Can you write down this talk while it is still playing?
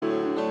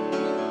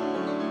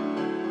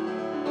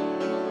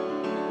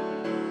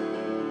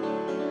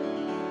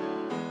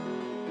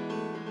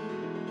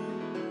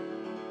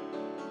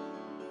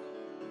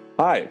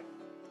Hi,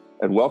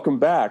 and welcome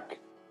back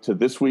to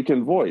This Week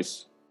in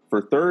Voice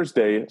for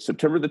Thursday,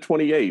 September the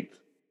 28th,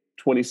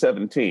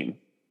 2017.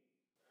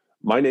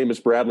 My name is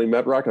Bradley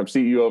Metrock. I'm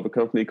CEO of a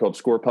company called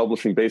Score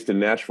Publishing based in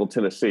Nashville,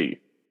 Tennessee.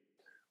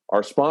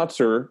 Our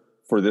sponsor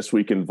for This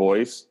Week in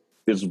Voice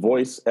is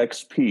Voice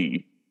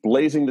XP,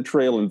 blazing the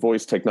trail in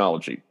voice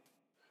technology.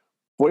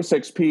 Voice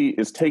XP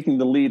is taking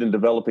the lead in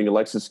developing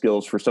Alexa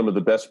skills for some of the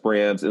best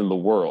brands in the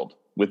world.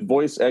 With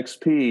Voice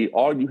XP,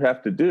 all you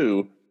have to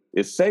do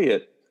is say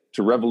it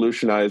to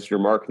revolutionize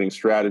your marketing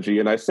strategy.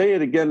 And I say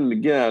it again and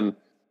again,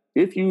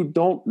 if you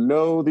don't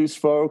know these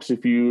folks,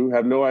 if you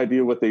have no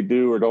idea what they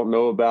do or don't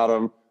know about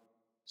them,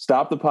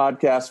 stop the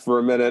podcast for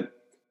a minute,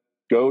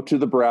 go to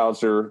the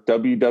browser,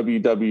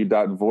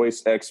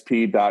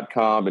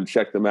 www.voicexp.com, and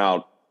check them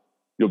out.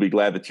 You'll be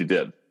glad that you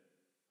did.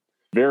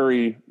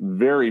 Very,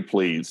 very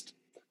pleased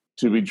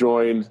to be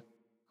joined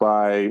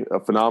by a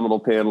phenomenal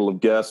panel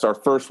of guests. Our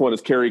first one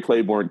is Carrie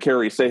Claiborne.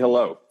 Carrie, say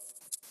hello.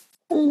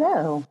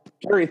 Hello.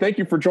 Carrie, thank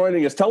you for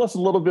joining us. Tell us a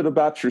little bit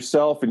about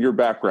yourself and your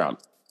background.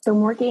 So I'm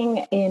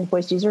working in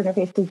voice user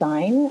interface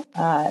design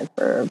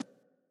for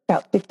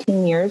about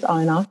 15 years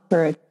on and off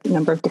for a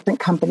number of different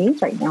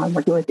companies. Right now I'm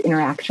working with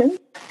Interaction,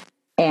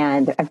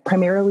 and I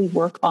primarily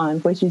work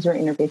on voice user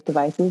interface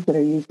devices that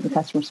are used in the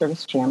customer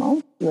service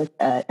channel with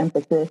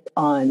emphasis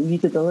on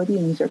usability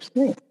and user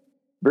experience.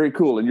 Very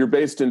cool. And you're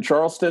based in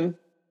Charleston?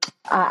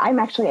 I'm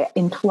actually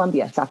in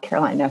Columbia, South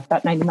Carolina,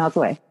 about 90 miles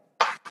away.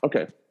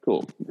 Okay,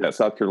 cool. Yeah,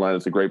 South Carolina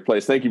is a great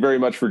place. Thank you very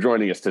much for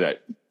joining us today.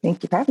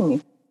 Thank you for having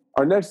me.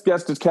 Our next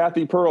guest is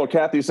Kathy Pearl.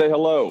 Kathy, say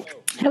hello.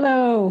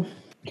 Hello.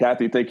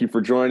 Kathy, thank you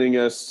for joining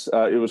us.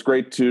 It was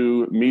great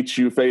to meet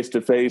you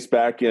face-to-face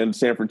back in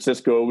San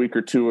Francisco a week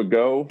or two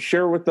ago.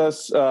 Share with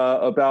us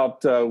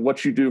about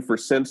what you do for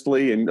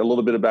Sensely and a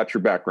little bit about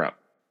your background.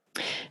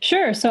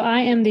 Sure. So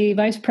I am the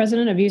Vice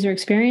President of User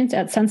Experience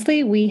at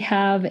Sensely. We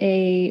have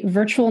a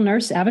virtual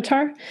nurse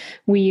avatar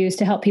we use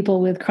to help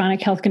people with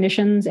chronic health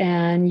conditions,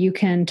 and you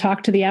can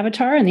talk to the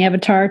avatar and the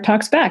avatar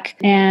talks back.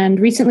 And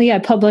recently I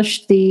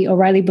published the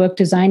O'Reilly book,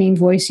 Designing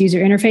Voice User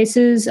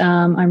Interfaces.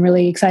 I'm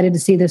really excited to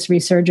see this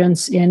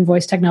resurgence in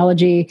voice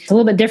technology. It's a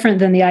little bit different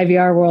than the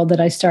IVR world that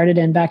I started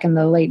in back in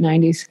the late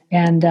 90s.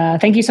 And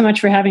thank you so much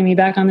for having me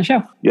back on the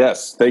show.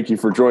 Yes, thank you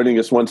for joining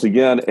us once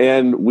again.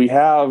 And we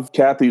have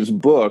Kathy's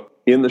book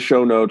in the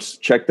show notes.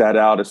 Check that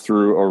out. It's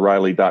through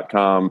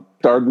O'Reilly.com.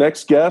 Our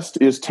next guest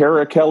is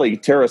Tara Kelly.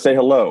 Tara, say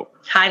hello.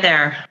 Hi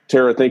there.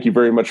 Tara, thank you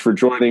very much for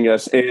joining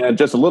us. And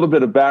just a little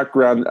bit of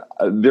background,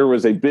 there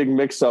was a big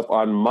mix-up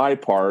on my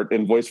part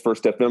and Voice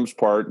First FM's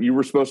part. You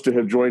were supposed to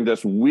have joined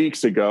us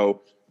weeks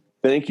ago.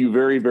 Thank you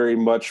very, very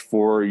much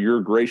for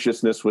your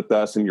graciousness with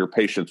us and your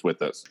patience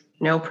with us.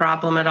 No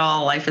problem at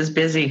all. Life is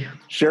busy.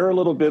 Share a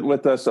little bit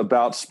with us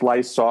about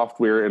Splice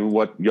Software and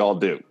what y'all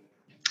do.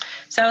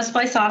 So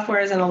Splice Software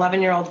is an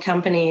 11-year-old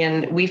company,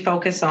 and we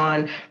focus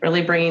on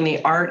really bringing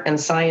the art and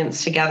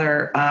science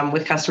together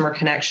with customer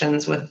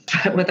connections with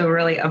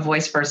a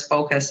voice-first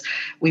focus.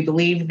 We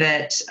believe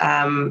that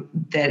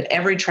that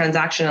every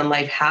transaction in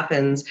life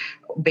happens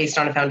based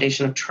on a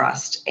foundation of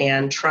trust.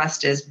 And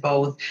trust is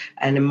both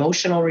an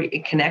emotional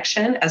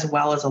connection as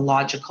well as a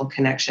logical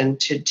connection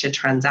to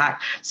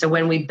transact. So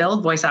when we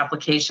build voice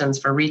applications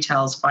for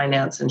retails,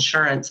 finance,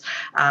 insurance,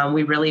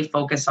 we really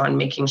focus on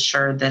making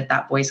sure that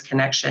that voice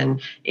connection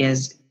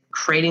is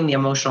creating the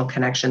emotional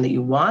connection that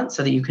you want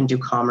so that you can do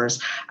commerce.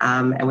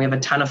 And we have a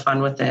ton of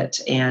fun with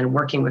it and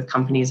working with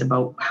companies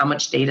about how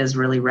much data is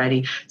really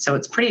ready. So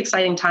it's pretty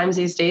exciting times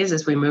these days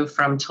as we move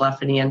from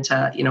telephony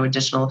into,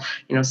 additional,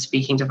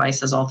 speaking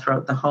devices all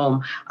throughout the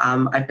home.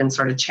 I've been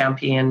sort of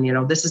champion,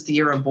 this is the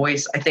year of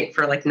voice, I think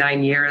for like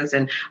 9 years,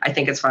 and I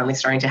think it's finally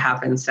starting to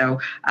happen.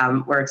 So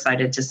we're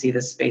excited to see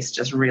this space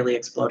just really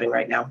exploding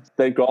right now.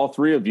 Thank all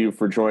three of you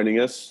for joining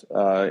us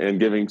and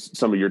giving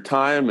some of your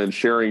time and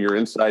sharing your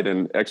insight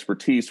and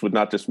expertise with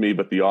not just me,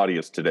 but the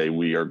audience today.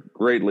 We are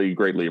greatly,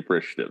 greatly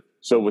appreciative.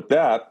 So with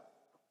that,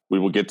 we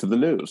will get to the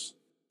news.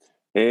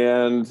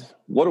 And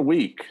what a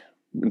week.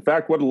 In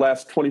fact, what the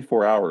last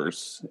 24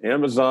 hours.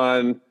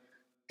 Amazon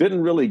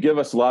didn't really give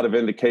us a lot of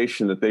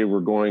indication that they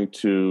were going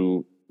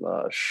to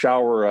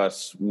shower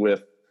us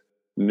with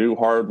new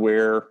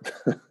hardware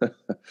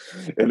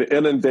and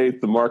inundate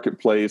the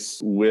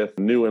marketplace with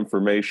new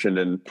information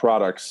and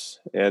products.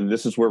 And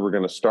this is where we're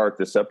going to start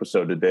this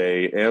episode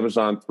today.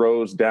 Amazon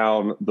throws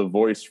down the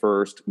Voice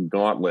First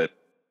gauntlet.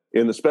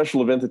 In the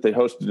special event that they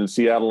hosted in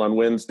Seattle on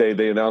Wednesday,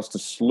 they announced a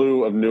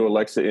slew of new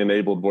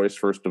Alexa-enabled Voice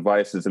First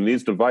devices. And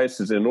these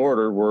devices in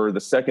order were the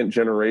second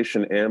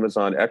generation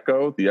Amazon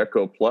Echo, the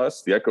Echo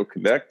Plus, the Echo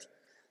Connect,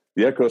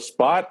 the Echo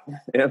Spot,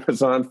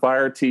 Amazon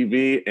Fire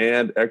TV,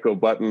 and Echo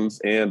Buttons,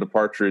 and a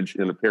partridge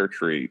in a pear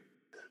tree.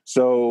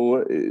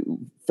 So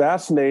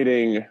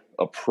fascinating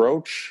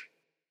approach.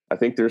 I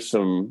think there's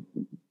some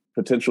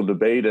potential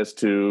debate as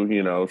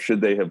to, should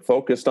they have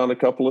focused on a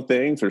couple of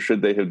things or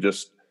should they have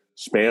just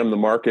spammed the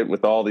market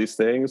with all these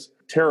things?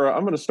 Tara,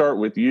 I'm going to start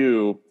with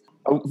you.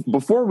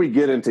 Before we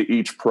get into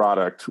each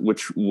product,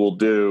 which we'll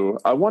do,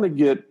 I want to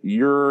get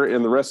your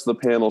and the rest of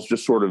the panel's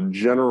just sort of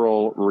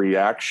general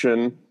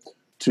reaction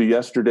to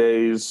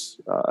yesterday's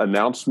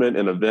announcement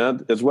and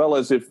event, as well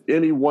as if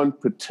any one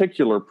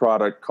particular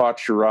product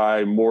caught your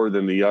eye more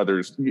than the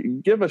others.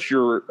 Give us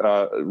your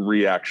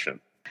reaction.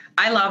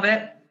 I love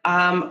it.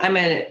 I'm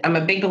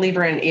a big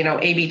believer in,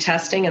 A/B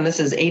testing, and this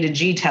is A to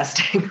G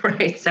testing,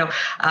 right? So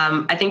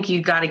I think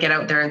you got to get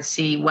out there and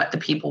see what the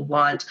people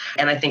want.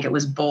 And I think it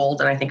was bold,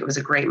 and I think it was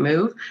a great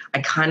move.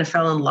 I kind of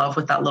fell in love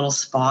with that little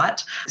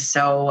spot.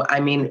 So, I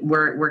mean,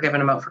 we're giving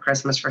them out for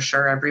Christmas for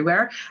sure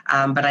everywhere.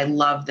 But I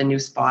love the new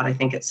spot. I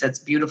think it sits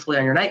beautifully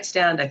on your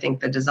nightstand. I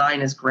think the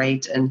design is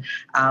great. And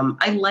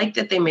I like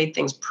that they made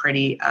things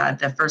pretty.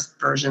 The first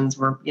versions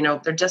were,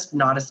 they're just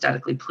not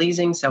aesthetically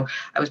pleasing. So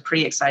I was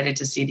pretty excited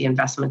to see the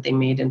investment they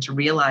made into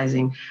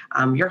realizing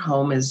your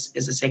home is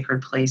a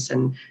sacred place,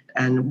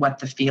 and what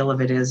the feel of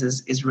it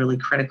is really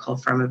critical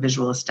from a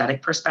visual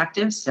aesthetic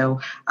perspective.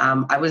 So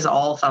I was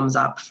all thumbs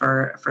up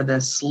for the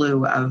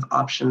slew of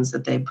options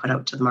that they put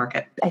out to the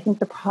market. I think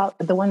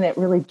the one that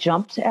really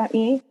jumped at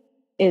me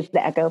is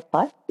the Echo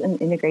Plus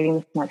and integrating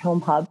the smart home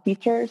hub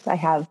features. I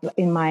have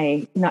in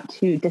my not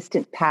too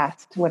distant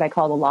past what I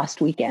call the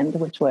lost weekend,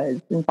 which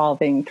was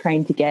involving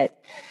trying to get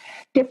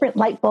different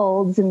light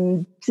bulbs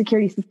and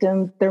security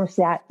systems,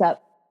 thermostats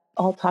up,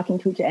 all talking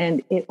to each other.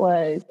 And it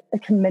was a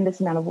tremendous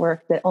amount of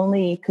work that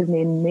only could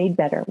be made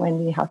better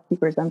when the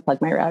housekeepers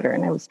unplugged my router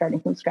and I was starting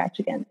from scratch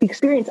again. The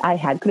experience I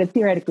had could have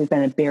theoretically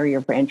been a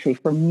barrier for entry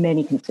for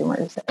many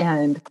consumers.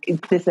 And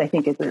this, I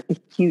think, is a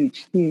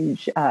huge,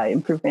 huge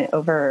improvement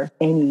over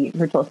any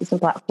virtual assistant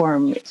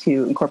platform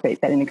to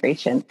incorporate that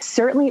integration.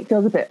 Certainly, it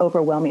feels a bit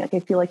overwhelming. Like I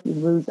feel like you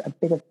lose a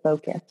bit of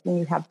focus when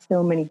you have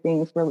so many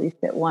things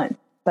released at once.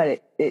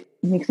 But it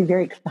makes me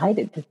very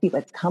excited to see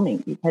what's coming,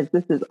 because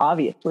this is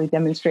obviously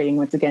demonstrating,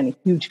 once again, a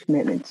huge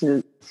commitment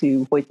to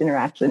voice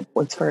interaction,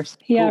 voice first.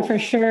 Yeah, for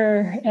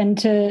sure. And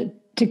to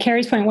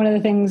Carrie's point, one of the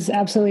things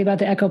absolutely about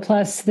the Echo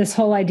Plus, this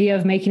whole idea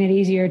of making it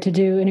easier to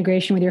do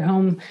integration with your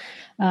home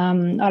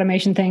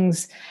automation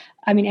things.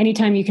 I mean,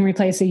 anytime you can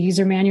replace a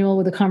user manual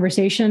with a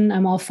conversation,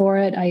 I'm all for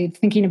it. I'm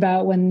thinking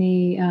about when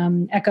the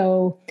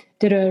Echo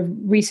did a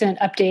recent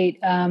update,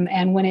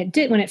 and when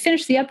it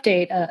finished the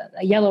update,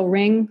 a yellow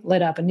ring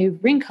lit up, a new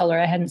ring color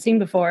I hadn't seen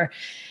before.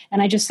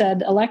 And I just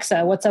said,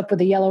 Alexa, what's up with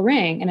the yellow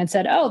ring? And it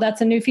said, oh, that's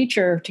a new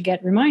feature to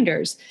get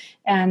reminders.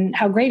 And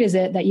how great is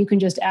it that you can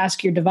just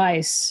ask your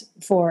device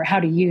for how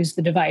to use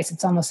the device?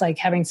 It's almost like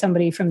having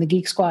somebody from the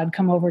Geek Squad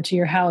come over to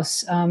your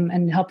house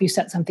and help you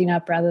set something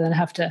up rather than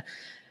have to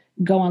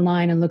go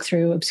online and look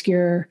through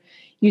obscure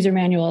user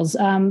manuals.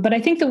 But I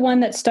think the one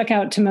that stuck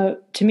out to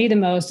me the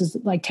most is,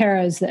 like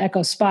Tara, is the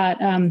Echo Spot.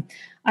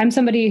 I'm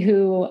somebody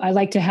who I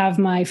like to have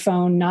my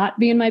phone not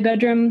be in my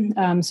bedroom,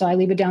 so I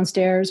leave it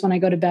downstairs when I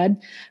go to bed.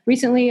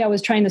 Recently, I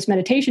was trying this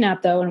meditation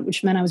app, though,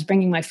 which meant I was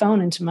bringing my phone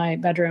into my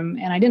bedroom,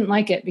 and I didn't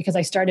like it because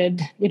I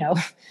started,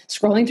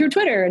 scrolling through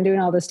Twitter and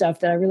doing all this stuff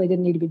that I really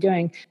didn't need to be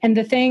doing. And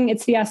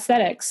it's the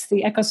aesthetics.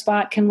 The Echo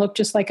Spot can look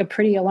just like a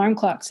pretty alarm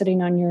clock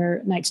sitting on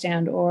your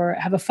nightstand, or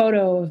have a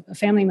photo of a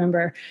family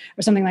member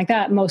or something like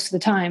that most of the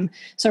time.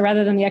 So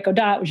rather than the Echo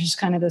Dot, which is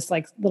kind of this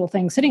like little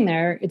thing sitting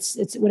there,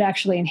 it would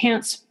actually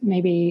enhance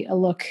maybe a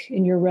look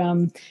in your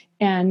room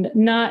and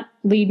not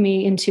lead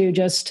me into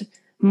just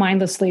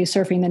mindlessly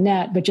surfing the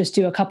net, but just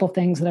do a couple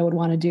things that I would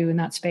want to do in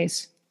that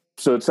space.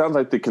 So it sounds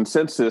like the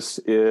consensus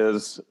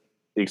is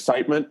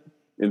excitement,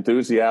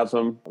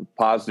 enthusiasm,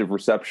 positive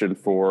reception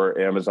for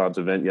Amazon's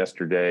event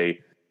yesterday.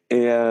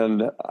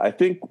 And I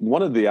think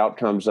one of the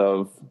outcomes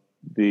of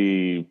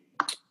the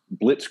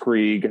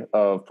blitzkrieg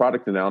of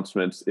product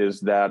announcements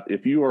is that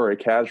if you are a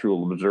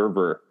casual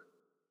observer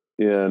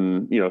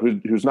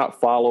who's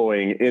not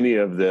following any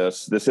of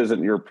this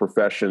isn't your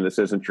profession, this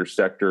isn't your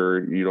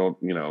sector, you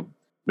don't,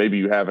 maybe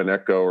you have an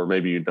Echo or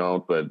maybe you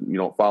don't, but you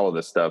don't follow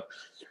this stuff.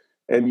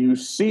 And you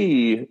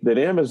see that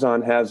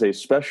Amazon has a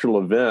special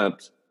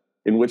event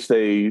in which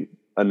they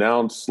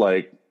announce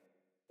like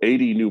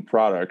 80 new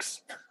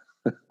products,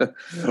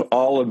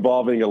 all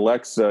involving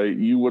Alexa.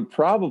 You would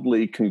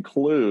probably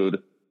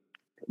conclude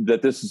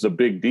that this is a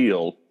big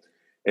deal.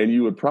 And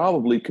you would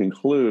probably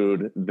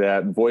conclude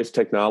that voice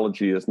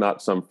technology is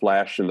not some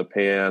flash in the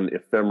pan,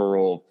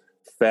 ephemeral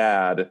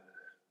fad,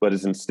 but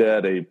is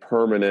instead a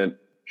permanent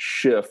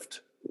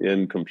shift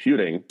in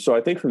computing. So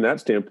I think from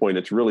that standpoint,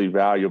 it's really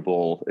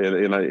valuable.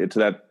 And to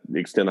that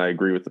extent, I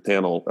agree with the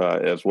panel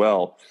as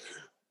well.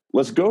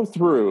 Let's go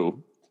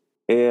through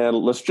and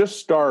let's just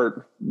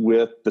start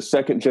with the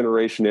second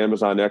generation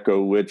Amazon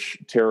Echo, which,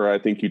 Tara, I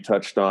think you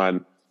touched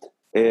on.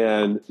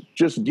 And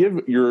just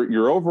give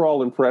your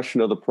overall impression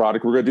of the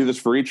product. We're going to do this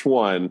for each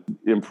one.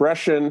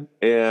 Impression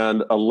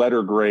and a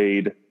letter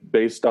grade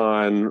based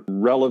on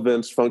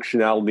relevance,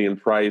 functionality,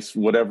 and price,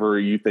 whatever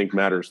you think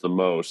matters the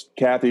most.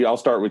 Kathy, I'll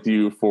start with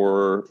you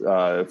for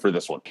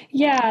this one.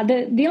 Yeah,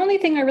 the only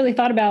thing I really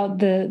thought about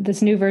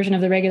this new version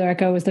of the regular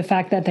Echo was the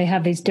fact that they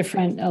have these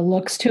different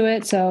looks to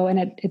it. So, and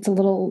it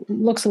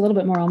looks a little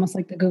bit more almost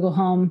like the Google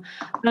Home.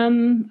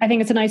 I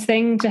think it's a nice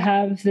thing to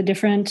have the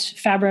different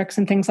fabrics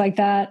and things like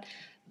that.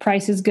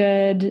 Price is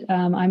good.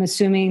 I'm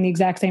assuming the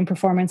exact same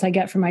performance I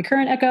get from my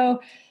current Echo.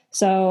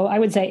 So I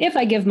would say if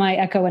I give my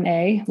Echo an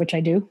A, which I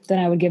do, then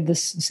I would give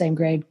this the same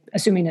grade,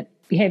 assuming it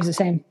behaves the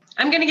same.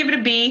 I'm going to give it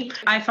a B.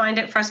 I find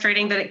it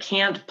frustrating that it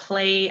can't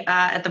play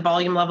at the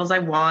volume levels I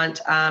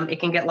want. It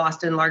can get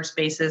lost in large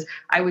spaces.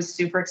 I was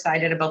super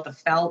excited about the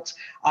felt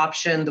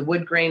option, the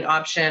wood grain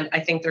option. I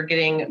think they're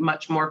getting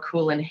much more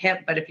cool and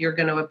hip, but if you're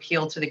going to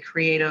appeal to the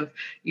creative,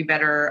 you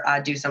better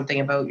do something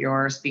about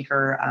your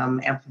speaker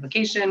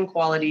amplification,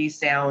 quality,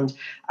 sound. So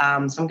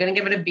I'm going to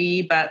give it a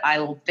B, but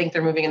I think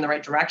they're moving in the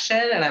right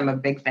direction, and I'm a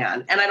big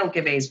fan. And I don't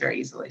give A's very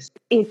easily.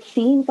 It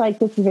seems like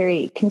this is a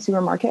very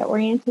consumer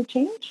market-oriented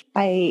change.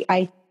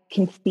 I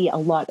can see a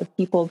lot of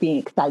people being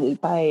excited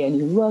by a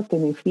new look, a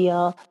new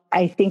feel.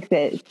 I think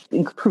that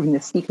improving the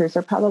speakers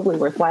are probably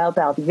worthwhile,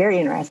 but I'll be very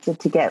interested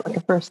to get like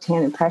a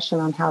first-hand impression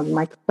on how the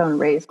microphone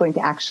array is going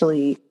to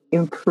actually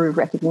improve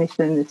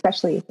recognition,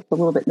 especially if it's a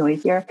little bit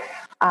noisier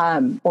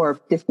or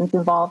distance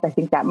involved. I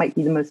think that might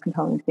be the most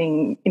compelling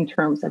thing in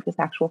terms of just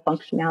actual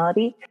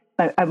functionality.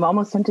 I'm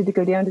almost tempted to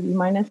go down to B-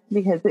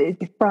 because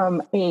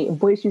from a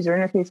voice user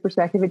interface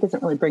perspective, it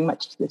doesn't really bring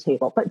much to the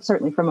table. But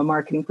certainly from a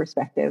marketing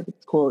perspective,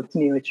 it's cool, it's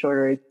new, it's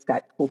shorter, it's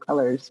got cool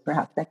colors.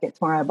 Perhaps that gets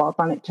more eyeballs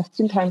on it just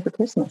in time for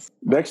Christmas.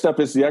 Next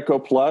up is the Echo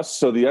Plus.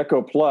 So the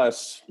Echo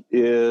Plus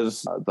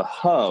is the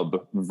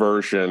hub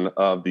version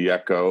of the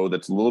Echo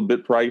that's a little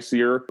bit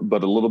pricier,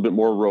 but a little bit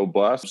more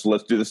robust. So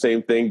let's do the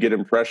same thing, get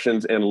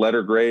impressions and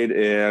letter grade.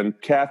 And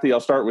Kathy, I'll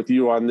start with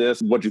you on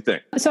this. What'd you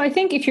think? So I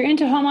think if you're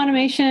into home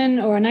automation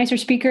or a nicer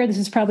speaker, this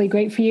is probably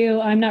great for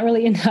you. I'm not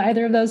really into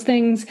either of those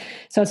things,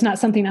 so it's not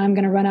something I'm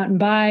going to run out and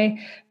buy.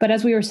 But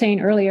as we were saying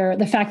earlier,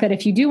 the fact that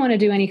if you do want to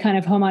do any kind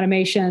of home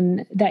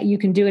automation, that you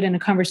can do it in a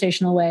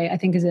conversational way, I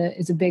think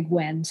is a big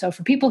win. So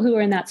for people who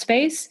are in that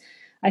space,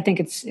 I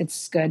think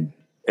it's good.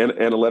 And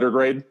a letter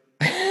grade?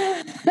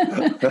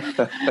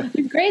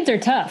 Grades are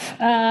tough.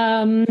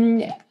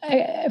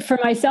 For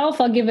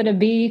myself, I'll give it a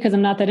B because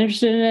I'm not that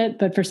interested in it.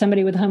 But for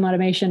somebody with home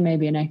automation,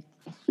 maybe an A.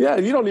 Yeah,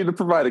 you don't need to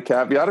provide a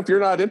caveat. If you're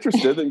not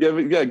interested, then give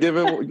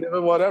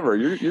it whatever.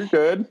 You're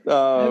good.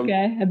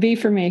 Okay, a B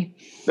for me.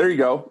 There you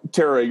go.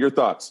 Tara, your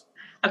thoughts?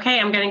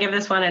 Okay, I'm going to give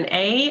this one an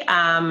A.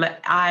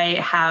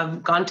 I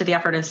have gone to the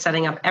effort of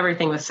setting up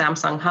everything with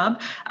Samsung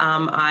Hub.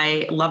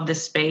 I love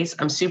this space.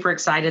 I'm super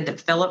excited that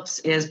Philips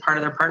is part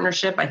of their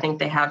partnership. I think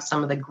they have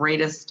some of the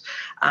greatest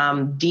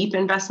deep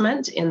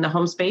investment in the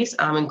home space,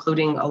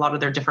 including a lot of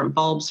their different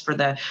bulbs for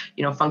the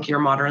funkier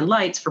modern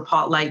lights, for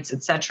pot lights,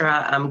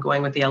 etc.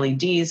 Going with the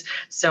LEDs.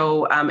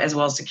 So as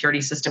well as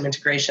security system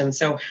integration.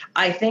 So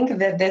I think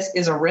that this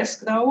is a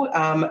risk, though.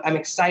 I'm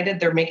excited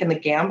they're making the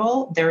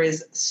gamble. There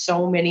is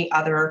so many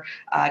other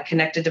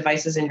connected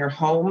devices in your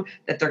home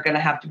that they're going to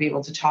have to be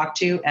able to talk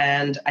to.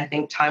 And I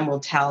think time will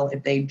tell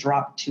if they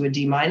drop to a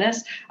D-,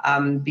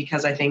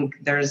 because I think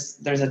there's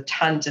a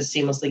ton to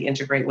seamlessly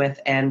integrate with,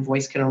 and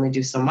voice can only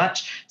do so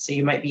much. So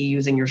you might be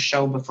using your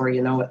show before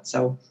you know it.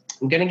 So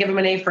I'm going to give them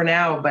an A for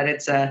now, but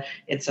it's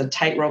a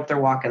tightrope they're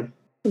walking.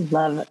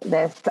 Love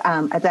this.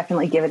 I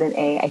definitely give it an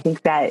A. I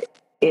think that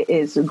it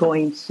is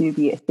going to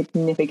be a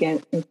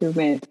significant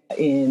improvement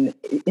in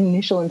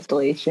initial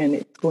installation.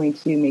 It's going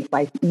to make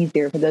life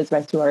easier for those of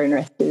us who are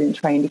interested in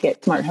trying to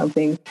get smart home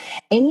things.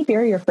 Any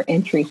barrier for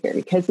entry here,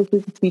 because this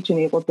is a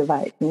speech-enabled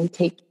device, and we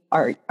take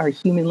our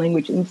human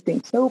language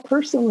instinct so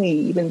personally,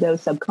 even though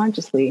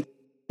subconsciously,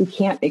 we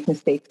can't make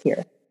mistakes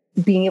here.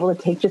 Being able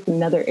to take just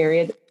another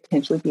area that could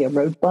potentially be a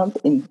road bump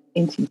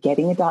into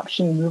getting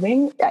adoption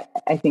moving,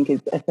 I think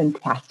is a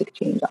fantastic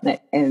change on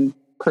it. And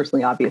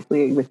personally,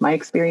 obviously, with my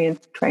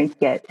experience trying to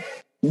get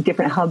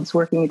different hubs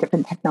working,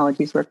 different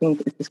technologies working,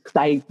 it's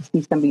exciting to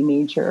see somebody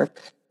major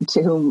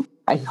to whom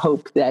I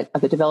hope that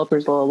the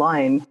developers will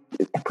align,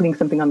 putting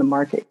something on the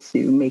market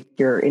to make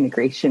your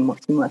integration more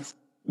seamless.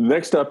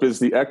 Next up is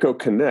the Echo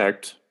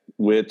Connect,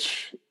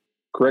 which,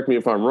 correct me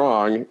if I'm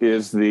wrong,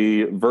 is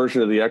the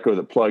version of the Echo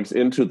that plugs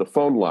into the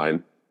phone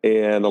line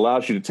and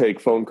allows you to take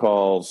phone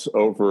calls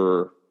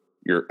over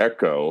your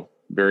Echo.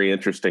 Very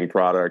interesting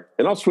product.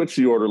 And I'll switch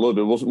the order a little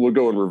bit. We'll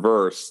go in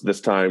reverse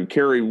this time.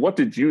 Carrie, what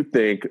did you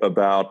think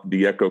about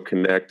the Echo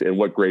Connect, and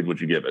what grade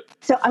would you give it?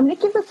 So I'm going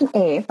to give this an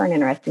A for an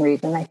interesting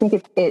reason. I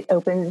think it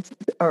opens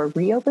or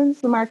reopens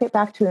the market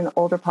back to an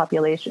older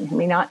population who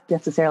may not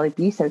necessarily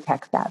be so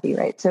tech savvy,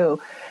 right? So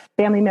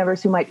family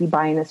members who might be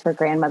buying this for a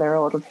grandmother or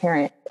older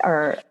parent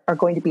are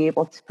going to be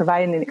able to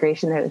provide an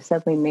integration that will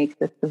suddenly make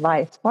this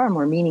device far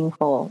more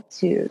meaningful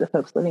to the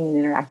folks living and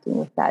interacting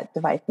with that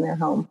device in their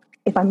home.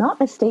 If I'm not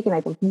mistaken,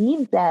 I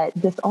believe that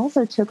this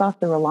also took off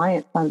the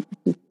reliance on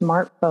the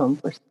smartphone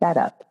for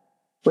setup,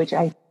 which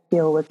I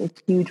feel was a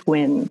huge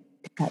win.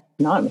 That's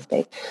not a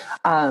mistake.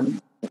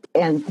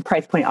 And the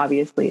price point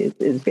obviously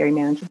is very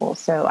manageable.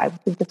 So I would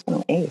give this one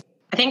an A.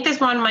 I think this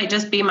one might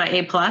just be my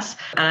A+, and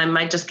I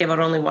might just give out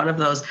only one of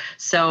those.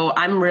 So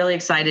I'm really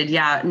excited.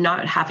 Yeah,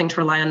 not having to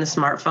rely on the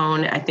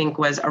smartphone, I think,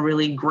 was a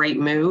really great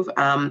move.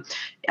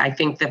 I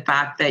think the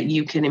fact that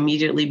you can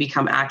immediately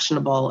become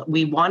actionable,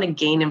 we want to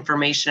gain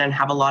information and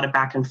have a lot of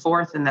back and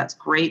forth, and that's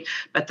great,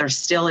 but there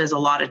still is a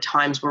lot of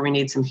times where we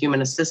need some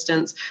human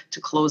assistance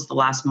to close the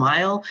last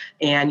mile,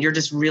 and you're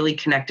just really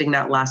connecting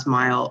that last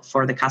mile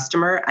for the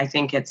customer. I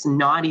think it's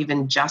not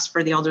even just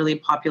for the elderly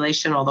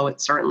population, although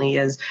it certainly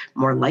is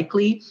more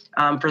likely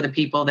for the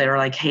people that are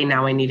like, hey,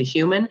 now I need a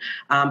human.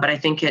 But I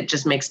think it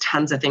just makes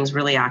tons of things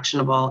really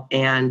actionable,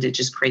 and it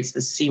just creates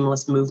this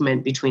seamless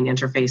movement between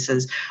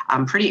interfaces.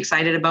 I'm pretty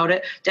excited about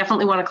it.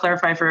 Definitely want to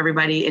clarify for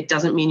everybody, it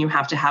doesn't mean you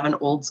have to have an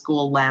old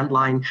school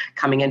landline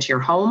coming into your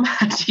home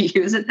to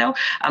use it though.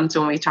 So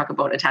when we talk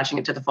about attaching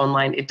it to the phone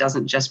line, it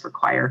doesn't just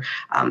require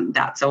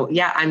that. So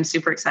yeah, I'm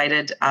super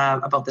excited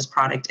about this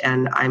product,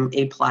 and I'm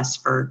A+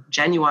 for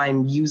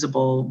genuine,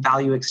 usable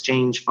value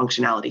exchange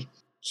functionality.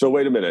 So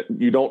wait a minute,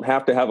 you don't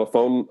have to have a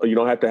phone, you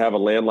don't have to have a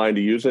landline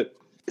to use it?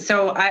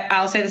 So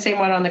I'll say the same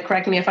one on the,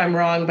 correct me if I'm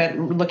wrong, but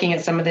looking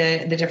at some of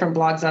the different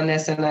blogs on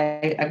this, and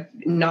I've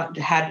not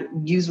had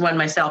used one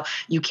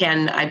myself, you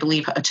can, I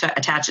believe,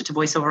 attach it to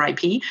voice over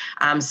IP.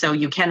 So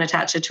you can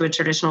attach it to a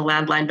traditional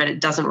landline, but it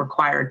doesn't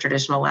require a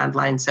traditional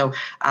landline. So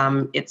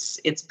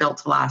it's built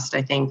to last,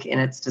 I think, in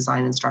its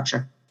design and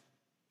structure.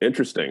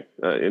 Interesting.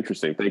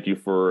 Thank you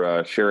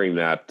for sharing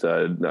that.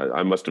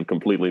 I must have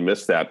completely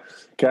missed that.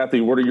 Kathy,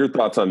 what are your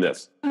thoughts on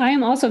this? I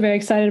am also very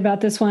excited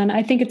about this one.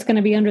 I think it's going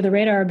to be under the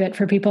radar a bit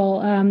for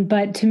people.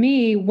 But to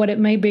me, what it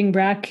may bring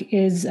back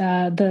is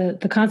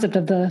the concept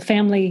of the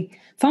family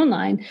phone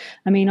line.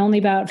 I mean, only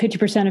about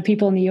 50% of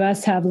people in the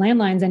U.S. have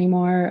landlines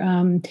anymore.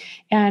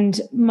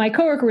 And my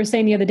coworker was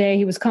saying the other day,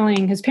 he was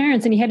calling his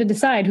parents and he had to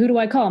decide, who do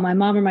I call, my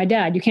mom or my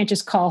dad? You can't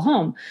just call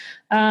home.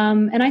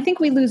 And I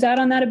think we lose out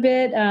on that a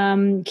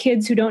bit.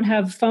 Kids who don't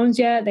have phones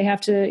yet, they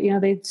have to,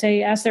 they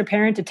say, ask their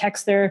parent to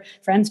text their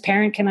friend's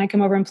parent, can I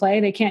come over and play?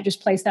 They can't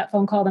just place that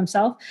phone call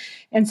themselves.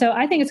 And so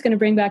I think it's going to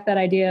bring back that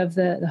idea of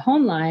the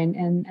home line.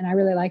 And I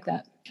really like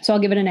that. So I'll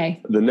give it an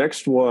A. The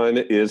next one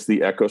is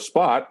the Echo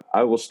Spot.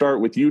 I will start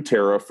with you,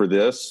 Tara, for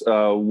this.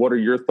 What are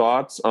your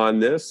thoughts on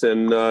this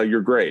and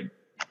your grade?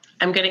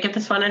 I'm going to give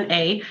this one an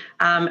A.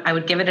 I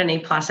would give it an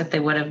A+ if they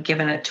would have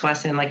given it to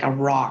us in like a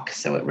rock.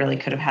 So it really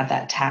could have had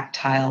that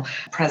tactile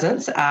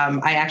presence.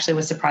 I actually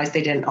was surprised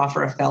they didn't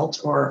offer a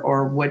felt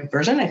or wood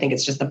version. I think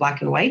it's just the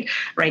black and white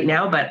right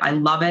now, but I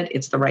love it.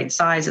 It's the right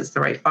size. It's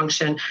the right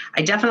function.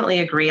 I definitely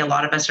agree. A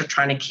lot of us are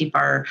trying to keep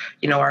our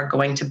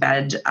going to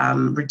bed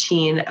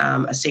routine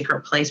a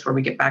sacred place where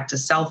we get back to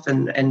self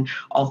and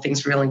all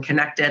things real and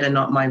connected and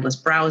not mindless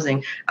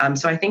browsing.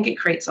 So I think it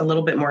creates a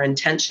little bit more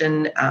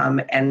intention.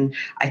 And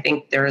I think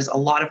there is a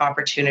lot of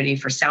opportunity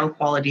for sound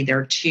quality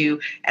there too,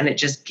 and it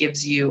just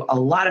gives you a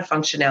lot of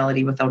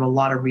functionality without a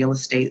lot of real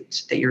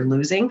estate that you're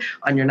losing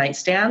on your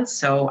nightstand.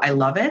 So I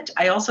love it.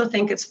 I also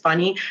think it's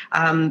funny.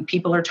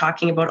 People are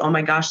talking about, oh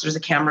my gosh, there's a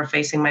camera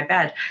facing my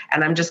bed.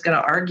 And I'm just going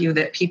to argue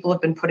that people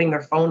have been putting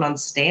their phone on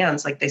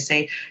stands. Like they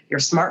say, your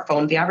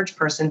smartphone, the average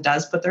person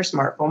does put their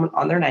smartphone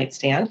on their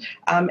nightstand.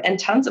 And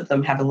tons of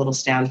them have a little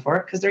stand for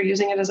it because they're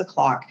using it as a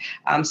clock.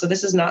 So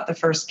this is not the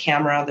first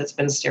camera that's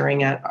been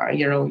staring at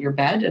your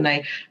bed. And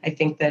I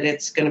think that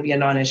it's going to be a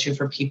non-issue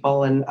for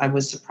people. And I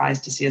was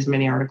surprised to see as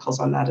many articles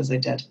on that as I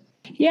did.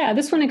 Yeah,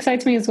 this one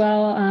excites me as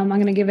well. I'm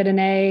going to give it an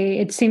A.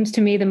 It seems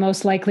to me the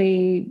most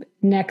likely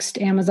next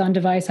Amazon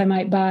device I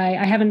might buy.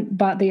 I haven't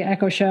bought the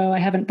Echo Show. I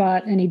haven't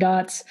bought any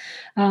Dots,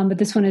 but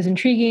this one is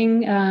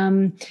intriguing.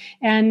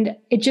 And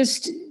it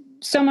just,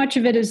 so much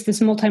of it is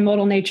this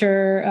multimodal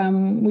nature.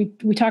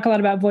 We talk a lot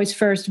about voice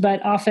first,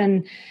 but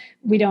often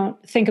we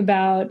don't think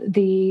about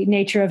the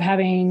nature of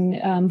having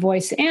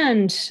voice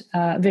and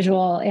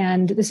visual.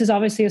 And this is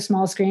obviously a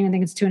small screen. I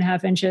think it's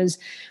 2.5 inches.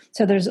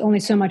 So there's only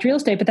so much real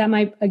estate, but that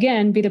might,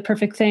 again, be the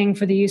perfect thing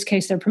for the use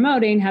case they're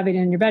promoting, having it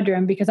in your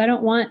bedroom, because I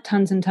don't want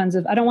tons and tons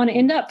I don't want to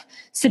end up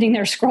sitting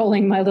there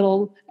scrolling my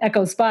little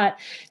Echo Spot.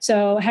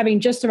 So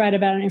having just the right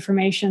amount of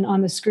information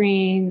on the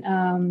screen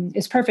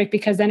is perfect,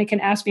 because then it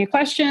can ask me a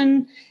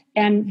question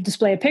and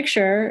display a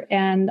picture,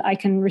 and I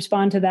can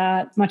respond to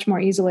that much more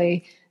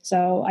easily.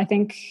 So I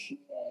think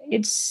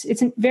it's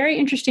a very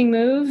interesting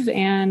move,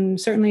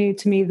 and certainly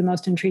to me the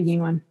most intriguing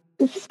one.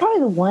 This is probably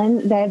the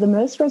one that I have the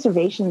most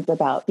reservations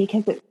about,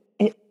 because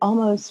it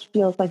almost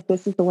feels like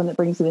this is the one that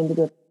brings it into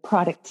the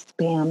product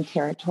spam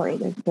territory.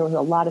 There was a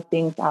lot of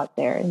things out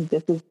there, and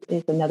this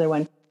is another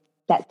one.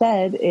 That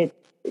said, it's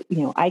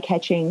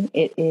eye-catching.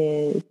 It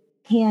is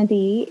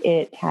handy.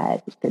 It has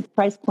a good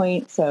price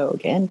point. So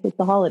again, it's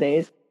the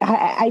holidays.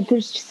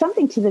 There's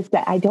something to this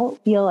that I don't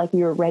feel like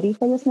we were ready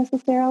for this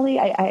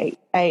necessarily.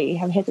 I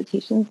have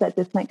hesitations that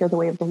this might go the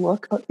way of the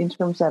look in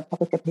terms of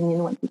public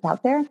opinion once it's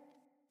out there.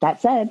 That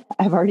said,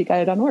 I've already got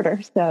it on order,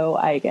 so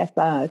I guess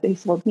they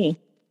sold me.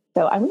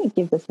 So I'm going to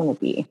give this one a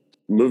B.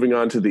 Moving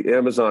on to the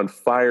Amazon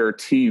Fire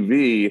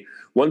TV,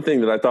 one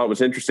thing that I thought was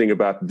interesting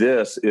about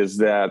this is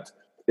that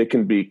it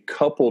can be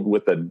coupled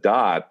with a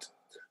dot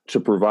to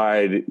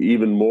provide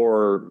even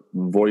more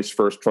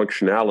voice-first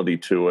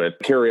functionality to it.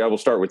 Carrie, I will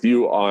start with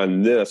you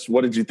on this.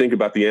 What did you think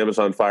about the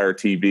Amazon Fire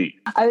TV?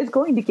 I was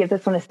going to give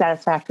this one a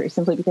satisfactory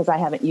simply because I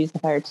haven't used the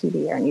Fire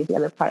TV or any of the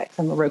other products.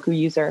 I'm a Roku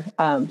user.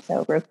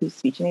 So Roku's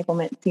speech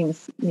enablement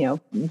seems,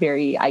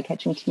 very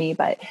eye-catching to me,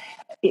 but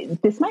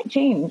this might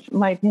change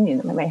my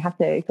opinion. I might have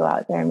to go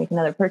out there and make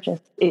another purchase.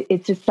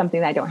 It's just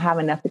something that I don't have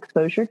enough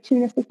exposure to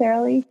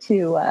necessarily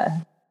to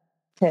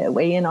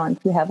weigh in on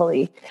too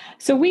heavily.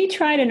 So we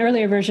tried an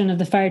earlier version of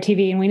the Fire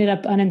TV and we ended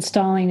up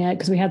uninstalling it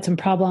because we had some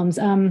problems.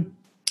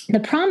 The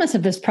promise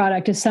of this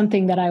product is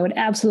something that I would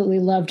absolutely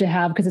love to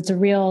have because it's a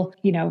real,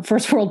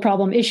 first world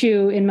problem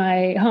issue in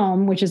my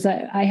home, which is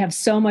that I have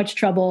so much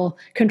trouble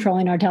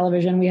controlling our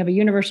television. We have a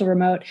universal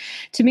remote.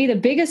 To me, the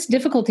biggest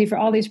difficulty for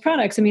all these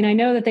products, I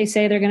know that they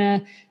say they're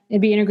going to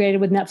be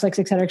integrated with Netflix,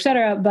 et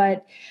cetera,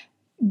 but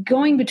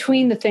going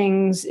between the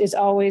things is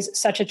always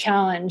such a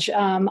challenge.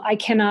 I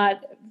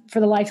cannot, for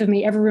the life of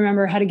me, ever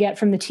remember how to get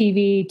from the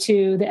TV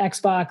to the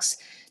Xbox,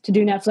 to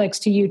do Netflix,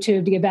 to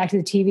YouTube, to get back to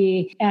the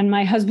TV. And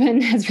my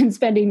husband has been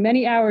spending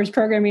many hours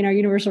programming our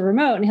universal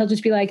remote. And he'll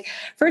just be like,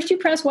 first you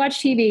press watch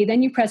TV,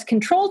 then you press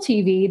control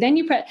TV, then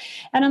you press,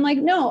 and I'm like,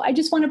 no, I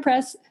just want to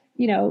press,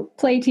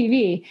 play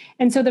TV.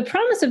 And so the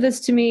promise of this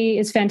to me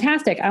is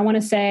fantastic. I want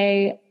to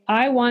say,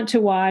 I want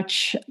to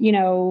watch,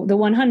 the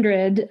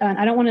 100.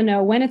 I don't want to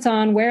know when it's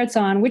on, where it's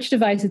on, which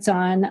device it's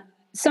on.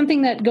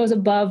 Something that goes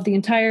above the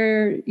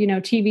entire,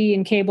 TV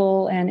and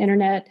cable and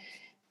internet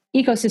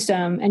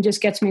ecosystem and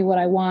just gets me what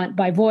I want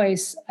by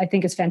voice, I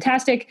think is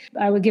fantastic.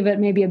 I would give it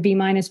maybe a B-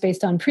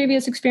 based on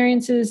previous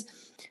experiences.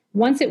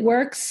 Once it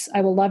works,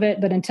 I will love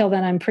it. But until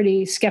then, I'm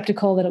pretty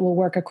skeptical that it will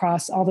work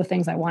across all the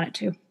things I want it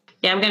to.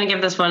 Yeah, I'm going to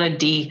give this one a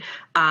D.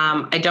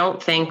 I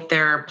don't think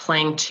they're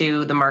playing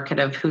to the market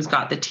of who's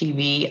got the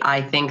TV.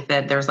 I think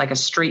that there's like a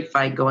street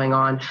fight going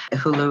on.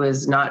 Hulu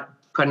is not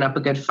putting up a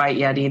good fight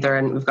yet either.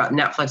 And we've got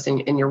Netflix,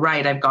 and you're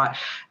right, I've got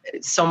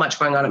so much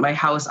going on at my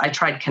house. I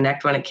tried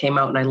Connect when it came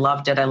out and I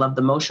loved it. I love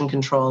the motion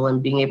control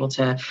and being able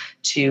to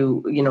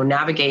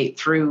navigate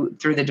through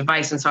the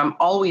device. And so I'm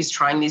always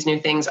trying these new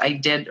things. I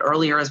did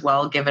earlier as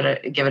well, give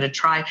it a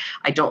try.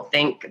 I don't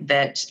think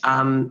that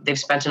they've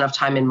spent enough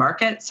time in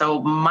market.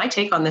 So my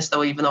take on this,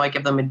 though, even though I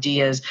give them a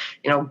D, is,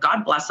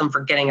 God bless them for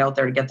getting out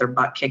there to get their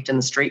butt kicked in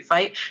the street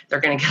fight.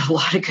 They're going to get a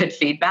lot of good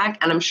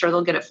feedback, and I'm sure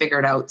they'll get it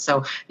figured out.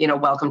 So,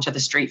 welcome to the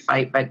street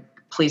fight, but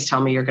please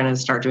tell me you're going to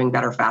start doing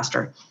better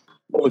faster.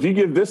 Well, if you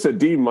give this a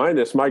D-,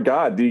 my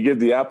God, do you give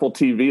the Apple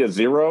TV a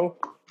 0?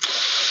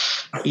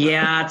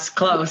 Yeah, it's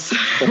close.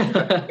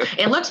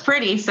 It looks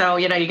pretty, so,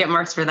 you get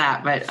marks for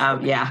that,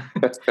 but yeah.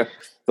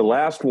 The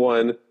last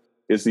one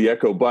is the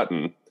Echo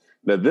button.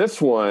 Now,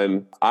 this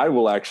one I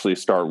will actually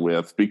start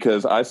with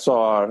because I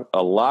saw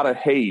a lot of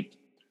hate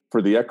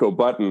for the Echo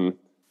button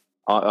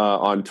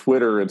on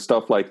Twitter and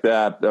stuff like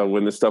that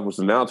when this stuff was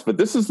announced. But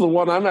this is the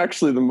one I'm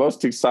actually the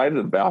most excited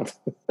about.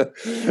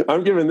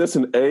 I'm giving this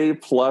an A++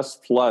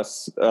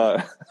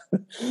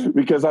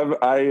 because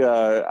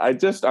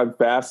I'm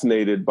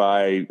fascinated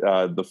by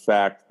the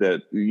fact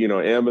that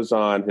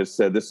Amazon has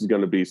said this is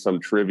going to be some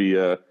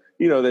trivia.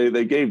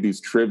 They gave these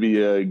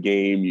trivia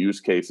game use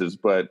cases,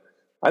 but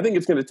I think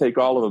it's going to take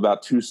all of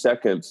about 2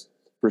 seconds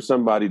for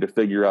somebody to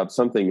figure out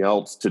something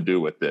else to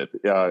do with it.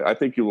 I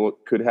think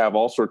could have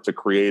all sorts of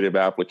creative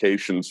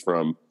applications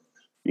from,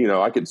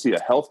 I could see a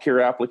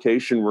healthcare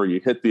application where you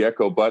hit the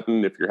Echo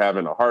button if you're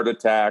having a heart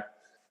attack,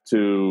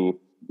 to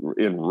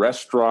in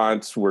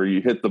restaurants where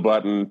you hit the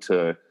button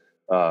to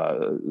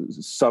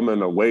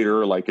summon a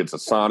waiter like it's a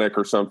Sonic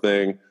or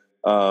something.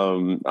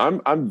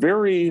 I'm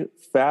very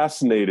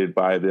fascinated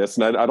by this,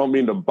 and I don't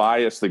mean to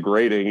bias the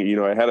grading,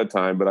 ahead of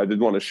time, but I did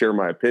want to share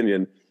my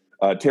opinion.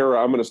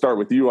 Tara, I'm going to start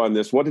with you on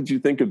this. What did you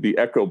think of the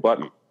Echo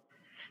button?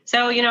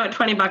 So, at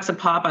 $20 a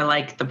pop, I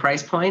like the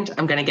price point.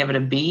 I'm going to give it a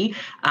B.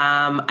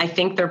 I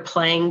think they're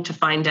playing to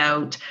find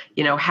out,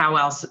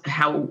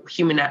 how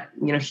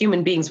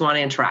human beings want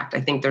to interact.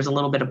 I think there's a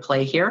little bit of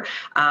play here.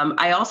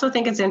 I also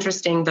think it's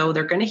interesting, though,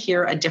 they're going to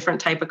hear a different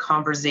type of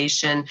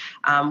conversation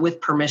with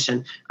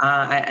permission.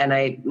 And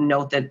I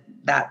note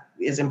that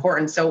is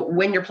important. So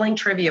when you're playing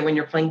trivia, when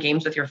you're playing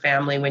games with your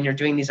family, when you're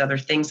doing these other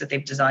things that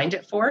they've designed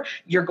it for,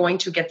 you're going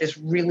to get this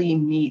really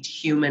neat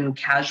human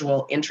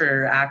casual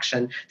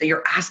interaction that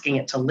you're asking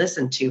it to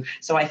listen to.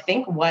 So I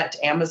think what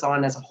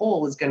Amazon as a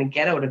whole is going to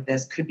get out of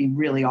this could be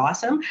really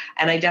awesome.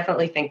 And I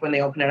definitely think when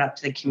they open it up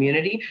to the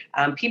community,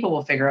 people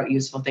will figure out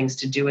useful things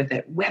to do with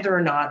it. Whether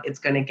or not it's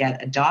going to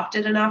get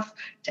adopted enough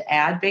to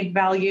add big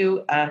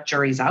value,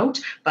 jury's out.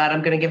 But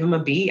I'm going to give them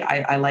a B.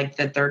 I like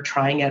that they're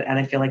trying it, and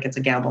I feel like it's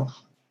a gamble.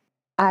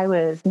 I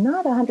was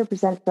not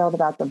 100% thrilled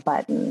about the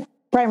button.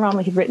 Brian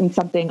Roemmele had written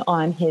something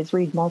on his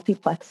Read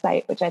Multiplex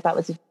site, which I thought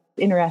was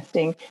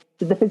interesting.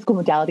 So the physical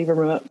modality of a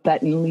remote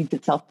button leads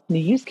itself to new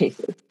use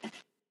cases.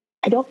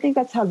 I don't think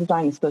that's how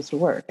design is supposed to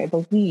work. I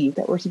believe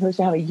that we're supposed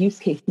to have a use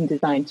case and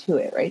design to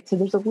it, right? So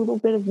there's a little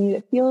bit of me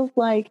that feels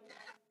like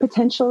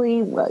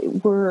potentially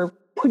we're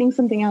putting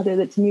something out there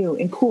that's new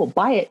and cool.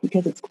 Buy it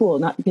because it's cool,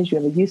 not because you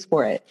have a use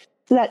for it.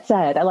 So that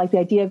said, I like the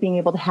idea of being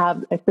able to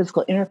have a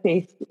physical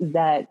interface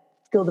that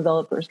skill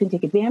developers can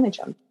take advantage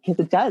of, because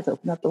it does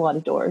open up a lot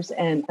of doors.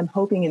 And I'm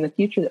hoping in the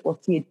future that we'll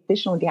see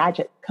additional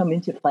gadgets come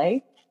into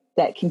play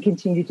that can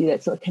continue to do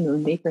that. So it kind of a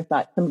maker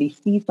thought, somebody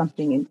sees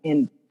something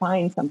and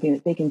finds something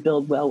that they can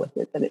build well with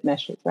it, that it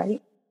meshes,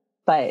 right?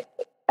 But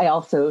I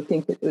also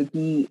think that it would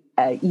be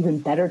an even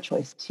better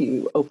choice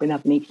to open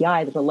up an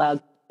API that allows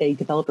a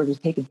developer to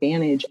take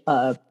advantage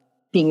of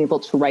being able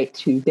to write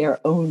to their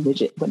own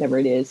widget, whatever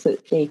it is, so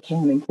that they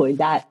can employ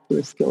that through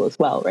a skill as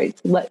well, right?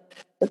 So let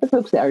the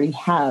folks that already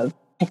have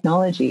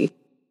technology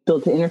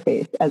build to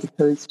interface, as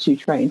opposed to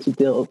trying to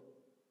build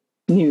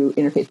new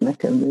interface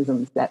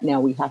mechanisms that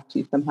now we have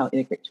to somehow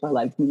integrate to our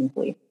lives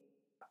meaningfully.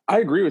 I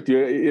agree with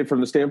you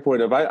from the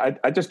standpoint of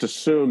I just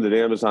assume that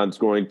Amazon's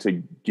going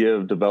to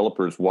give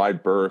developers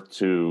wide berth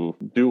to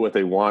do what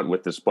they want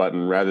with this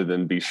button rather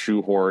than be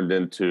shoehorned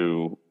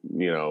into,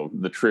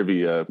 the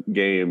trivia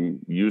game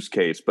use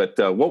case. But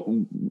what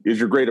is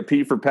your grade, a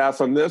P for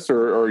pass on this,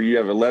 or you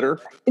have a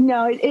letter?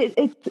 No,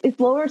 it's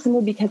lower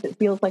simply because it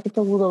feels like it's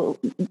a little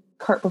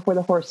cart before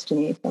the horse to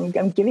me. So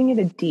I'm giving it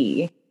a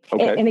D.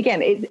 Okay. And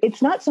again,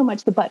 it's not so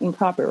much the button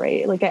proper,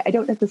 right? Like, I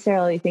don't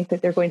necessarily think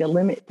that they're going to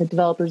limit the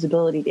developer's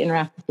ability to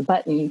interact with the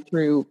button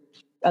through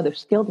other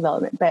skill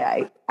development.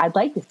 But I'd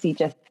like to see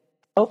just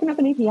open up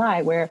an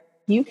API where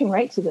you can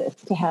write to this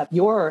to have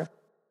your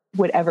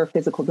whatever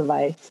physical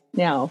device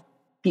now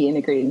be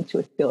integrated into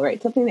a skill,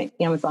 right? Something that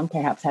Amazon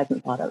perhaps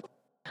hasn't thought of.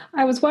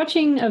 I was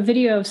watching a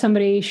video of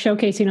somebody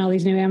showcasing all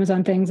these new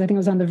Amazon things. I think it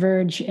was on The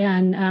Verge.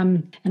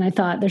 And I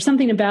thought there's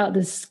something about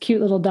this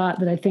cute little dot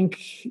that I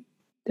think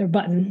their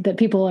button that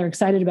people are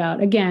excited about.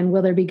 Again,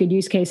 will there be good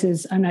use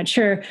cases? I'm not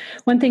sure.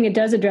 One thing it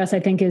does address, I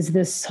think, is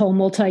this whole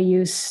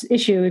multi-use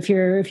issue. If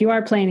you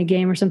are playing a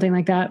game or something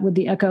like that with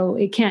the Echo,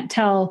 it can't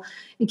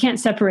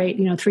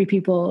separate, 3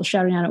 people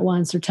shouting out at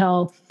once, or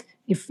tell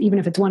even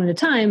if it's one at a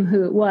time,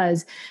 who it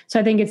was. So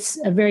I think it's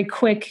a very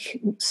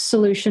quick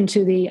solution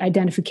to the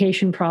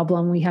identification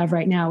problem we have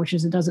right now, which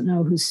is it doesn't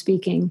know who's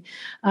speaking.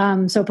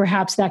 So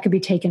perhaps that could be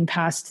taken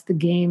past the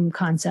game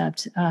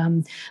concept.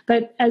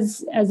 But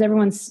as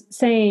everyone's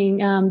saying,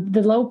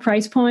 the low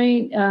price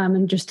point,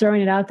 and just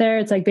throwing it out there,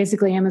 it's like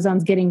basically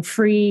Amazon's getting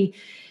free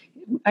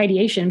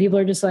ideation. People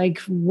are just like,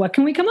 what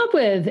can we come up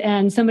with?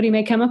 And somebody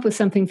may come up with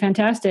something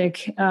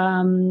fantastic.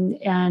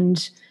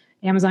 And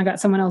Amazon got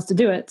someone else to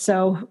do it.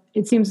 So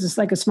it seems just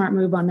like a smart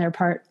move on their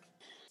part.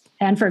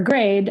 And for a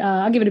grade,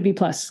 I'll give it a B+,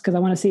 because I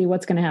want to see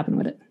what's going to happen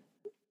with it.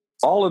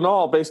 All in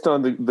all, based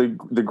on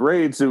the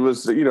grades, it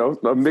was,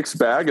 a mixed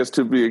bag as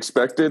to be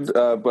expected.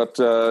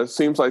 But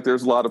seems like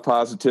there's a lot of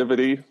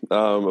positivity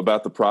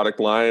about the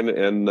product line.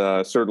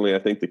 And certainly I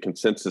think the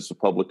consensus of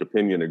public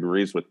opinion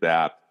agrees with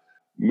that.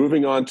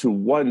 Moving on to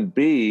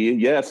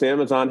 1B, yes,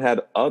 Amazon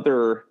had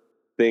other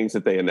things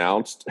that they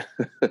announced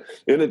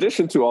in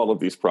addition to all of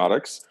these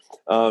products.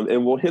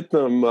 And we'll hit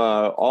them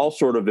all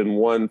sort of in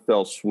one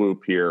fell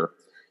swoop here.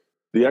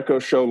 The Echo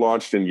Show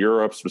launched in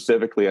Europe,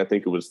 specifically, I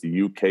think it was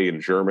the UK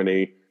and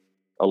Germany.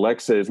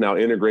 Alexa is now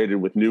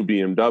integrated with new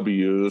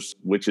BMWs,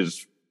 which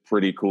is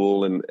pretty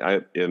cool. And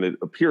it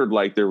appeared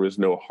like there was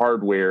no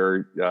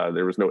hardware,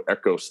 there was no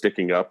Echo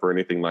sticking up or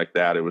anything like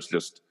that. It was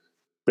just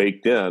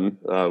baked in,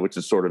 which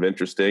is sort of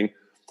interesting.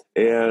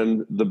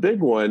 And the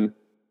big one,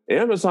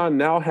 Amazon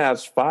now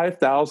has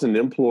 5,000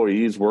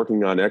 employees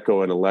working on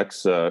Echo and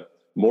Alexa,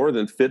 more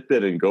than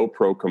Fitbit and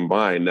GoPro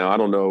combined. Now, I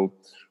don't know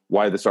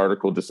why this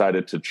article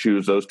decided to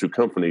choose those two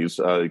companies.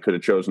 They could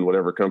have chosen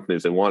whatever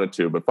companies they wanted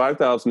to, but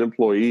 5,000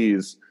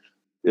 employees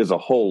is a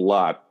whole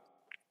lot.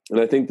 And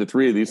I think the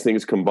 3 of these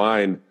things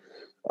combined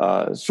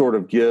sort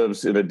of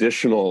gives an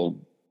additional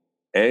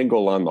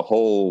angle on the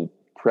whole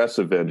press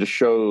event, just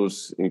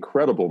shows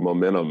incredible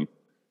momentum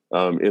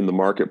in the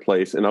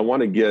marketplace. And I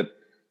want to get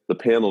the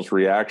panel's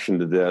reaction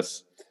to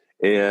this.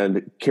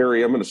 And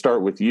Carrie, I'm going to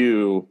start with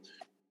you.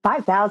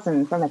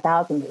 5,000 from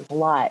 1,000 is a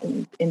lot,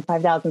 and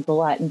 5,000 is a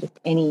lot in just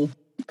any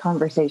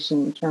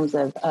conversation in terms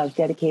of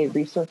dedicated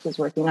resources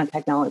working on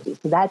technology.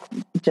 So that's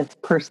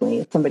just personally,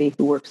 as somebody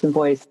who works in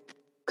voice,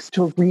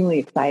 extremely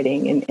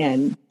exciting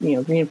and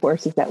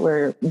reinforces that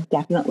we're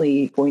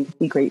definitely going to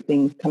see great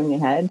things coming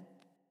ahead.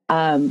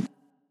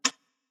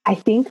 I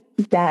think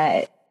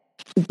that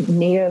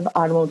native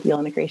automobile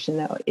integration,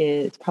 though,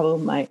 is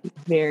probably my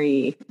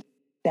very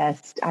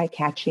best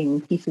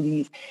eye-catching piece of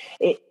these.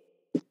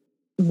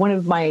 One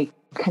of my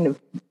kind of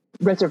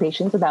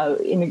reservations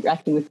about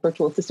interacting with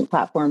virtual assistant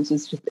platforms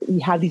is just you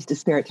have these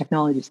disparate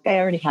technologies. I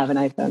already have an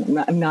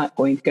iPhone. I'm not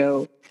going to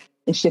go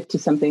and shift to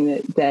something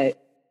that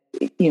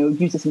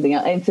uses something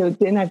else. And so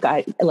then I've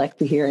got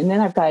Alexa here, and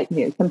then I've got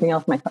something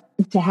else in my car.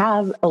 To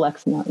have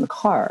Alexa now in the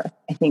car,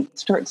 I think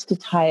starts to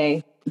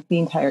tie the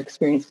entire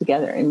experience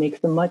together and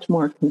makes a much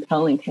more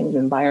compelling kind of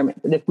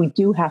environment. That if we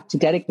do have to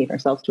dedicate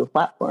ourselves to a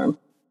platform,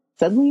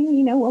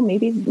 suddenly,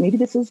 maybe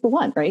this is the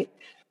one, right?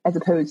 As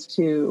opposed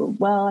to,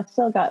 I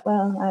still got,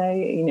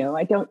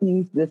 I don't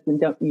use this and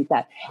don't use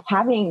that.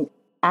 Having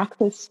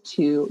access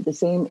to the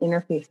same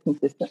interface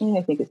consistently,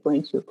 I think is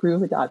going to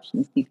improve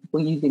adoption, see people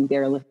using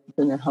their Alexas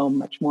in their home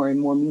much more in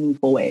more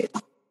meaningful ways.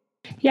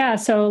 Yeah,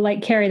 so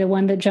like Carrie, the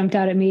one that jumped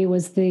out at me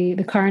was the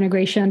car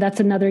integration. That's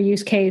another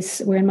use case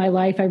where in my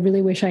life I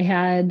really wish I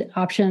had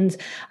options.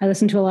 I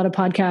listen to a lot of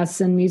podcasts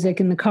and music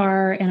in the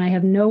car, and I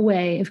have no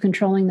way of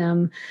controlling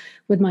them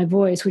with my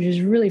voice, which is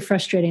really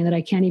frustrating that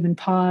I can't even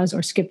pause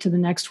or skip to the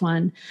next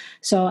one.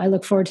 So I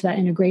look forward to that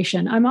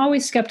integration. I'm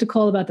always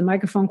skeptical about the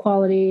microphone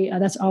quality.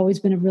 That's always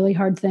been a really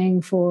hard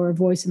thing for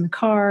voice in the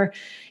car.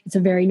 It's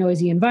a very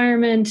noisy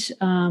environment.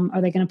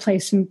 Are they going to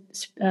place some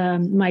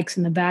mics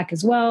in the back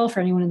as well for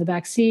anyone in the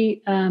back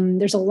seat?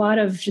 There's a lot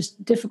of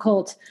just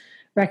difficult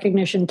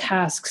recognition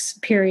tasks,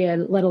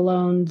 period, let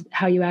alone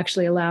how you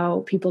actually allow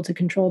people to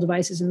control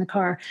devices in the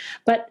car.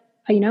 But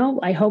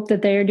I hope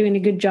that they are doing a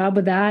good job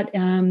with that,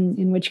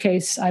 in which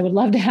case I would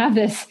love to have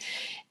this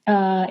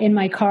in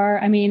my car.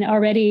 I mean,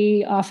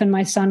 already often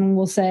my son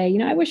will say,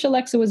 I wish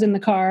Alexa was in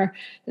the car.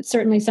 It's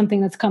certainly something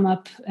that's come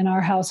up in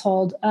our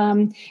household.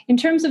 In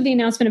terms of the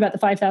announcement about the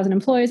 5,000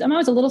 employees, I'm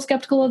always a little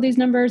skeptical of these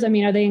numbers. I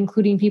mean, are they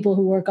including people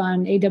who work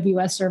on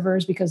AWS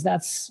servers because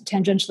that's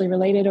tangentially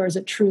related, or is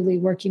it truly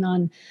working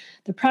on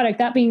the product?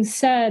 That being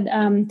said,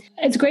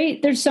 it's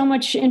great. There's so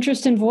much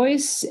interest in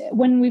voice.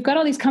 When we've got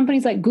all these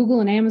companies like Google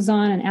and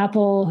Amazon and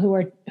Apple who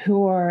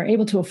are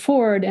able to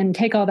afford and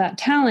take all that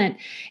talent,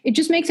 it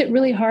just makes it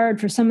really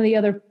hard for some of the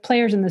other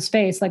players in the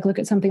space. Like look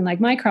at something like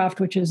Mycroft,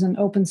 which is an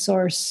open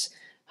source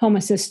home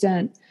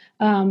assistant,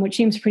 which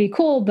seems pretty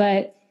cool,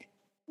 but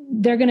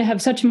they're going to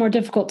have such a more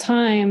difficult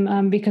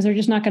time because they're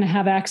just not going to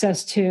have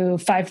access to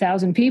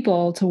 5,000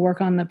 people to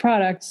work on the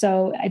product.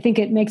 So I think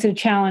it makes it a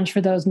challenge for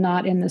those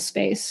not in the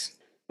space.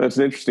 That's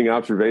an interesting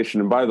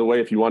observation. And by the way,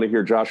 if you want to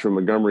hear Joshua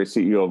Montgomery,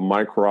 CEO of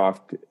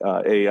Mycroft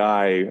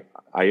AI,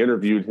 I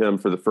interviewed him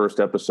for the first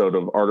episode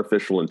of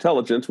Artificial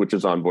Intelligence, which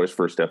is on Voice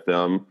First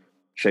FM.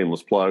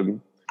 Shameless plug.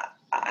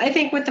 I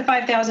think with the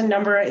 5,000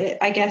 number,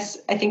 I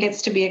think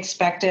it's to be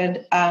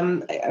expected.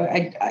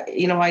 I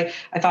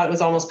thought it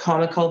was almost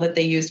comical that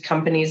they used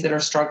companies that are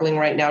struggling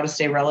right now to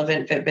stay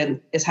relevant.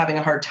 Fitbit is having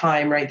a hard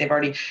time, right? They've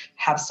already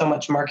have so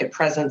much market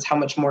presence. How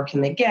much more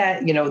can they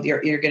get?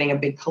 You're getting a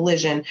big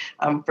collision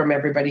from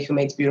everybody who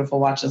makes beautiful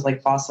watches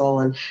like Fossil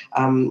and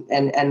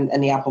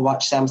the Apple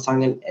Watch,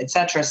 Samsung, and et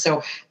cetera.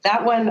 So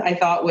that one I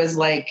thought was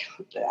like,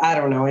 I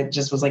don't know. It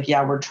just was like,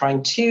 yeah, we're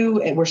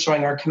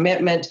showing our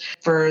commitment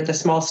for the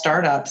small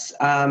startups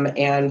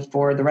and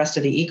for the rest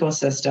of the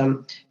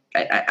ecosystem.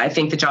 I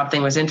think the job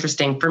thing was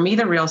interesting. For me,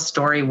 the real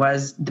story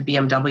was the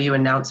BMW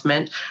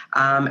announcement.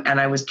 And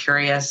I was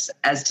curious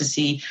as to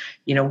see,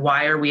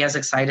 why are we as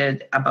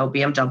excited about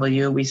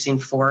BMW? We've seen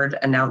Ford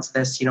announce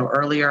this,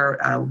 earlier,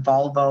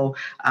 Volvo.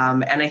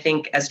 And I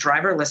think as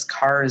driverless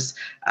cars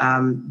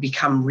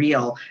become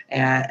real,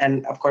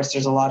 and of course,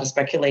 there's a lot of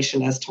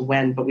speculation as to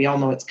when, but we all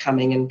know it's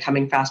coming and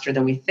coming faster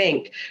than we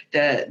think.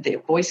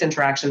 The voice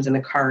interactions in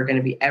the car are going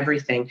to be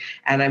everything.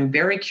 And I'm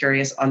very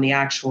curious on the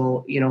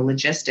actual,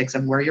 logistics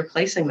of where you're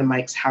placing the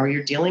mics, how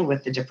you're dealing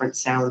with the different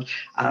sound,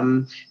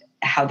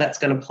 how that's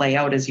going to play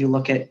out as you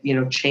look at,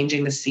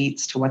 changing the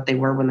seats to what they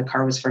were when the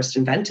car was first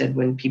invented,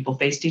 when people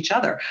faced each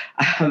other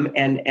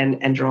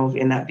and drove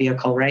in that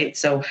vehicle, right?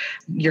 So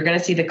you're going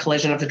to see the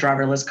collision of the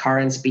driverless car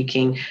and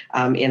speaking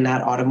in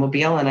that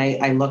automobile. And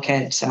I look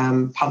at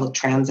public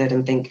transit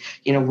and think,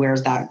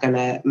 where's that going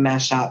to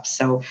mesh up?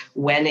 So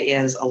when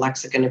is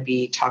Alexa going to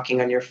be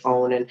talking on your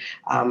phone? And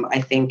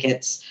I think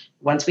it's,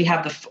 once we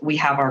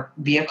have our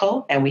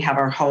vehicle and we have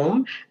our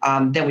home,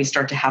 then we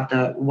start to have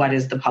what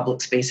is the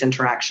public space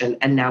interaction.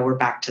 And now we're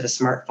back to the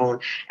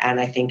smartphone. And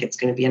I think it's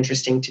going to be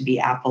interesting to be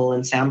Apple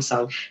and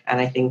Samsung.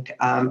 And I think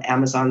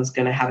Amazon's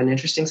going to have an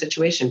interesting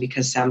situation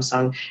because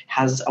Samsung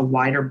has a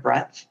wider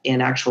breadth in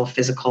actual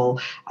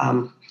physical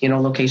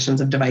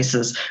locations of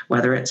devices,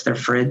 whether it's their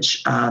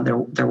fridge,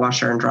 their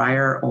washer and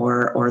dryer,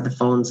 or the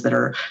phones that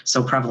are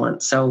so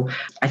prevalent. So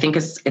I think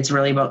it's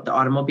really about the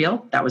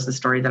automobile. That was the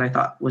story that I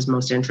thought was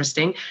most interesting.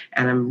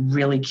 And I'm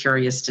really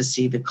curious to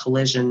see the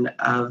collision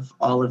of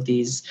all of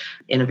these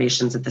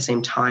innovations at the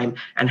same time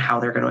and how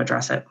they're going to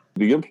address it.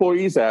 The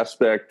employees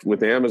aspect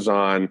with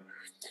Amazon,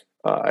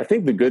 I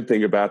think the good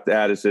thing about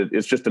that is that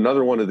it's just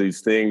another one of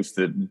these things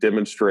that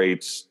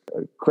demonstrates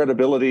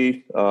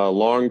credibility,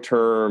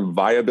 long-term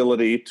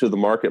viability to the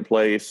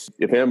marketplace.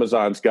 If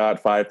Amazon's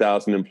got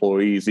 5,000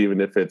 employees, even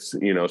if it's,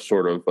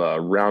 sort of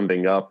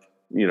rounding up,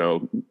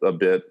 a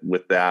bit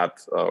with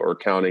that or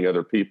counting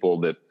other people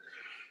that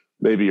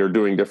maybe are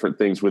doing different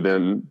things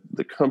within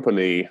the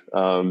company,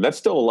 that's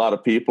still a lot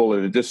of people.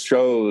 And it just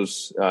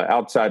shows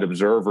outside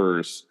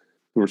observers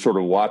who are sort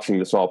of watching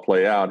this all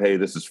play out, hey,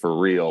 this is for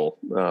real.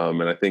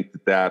 And I think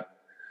that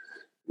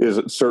is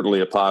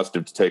certainly a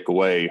positive to take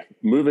away.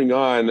 Moving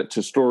on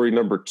to story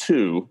number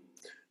 2,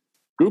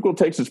 Google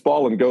takes its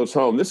ball and goes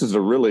home. This is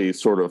a really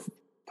sort of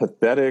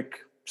pathetic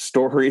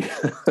story,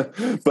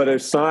 but a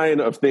sign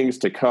of things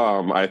to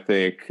come, I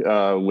think,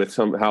 with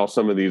how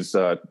some of these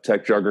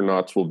tech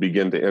juggernauts will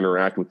begin to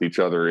interact with each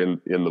other in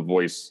the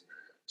voice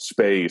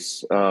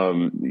space.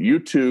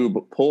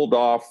 YouTube pulled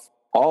off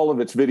all of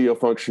its video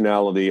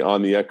functionality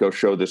on the Echo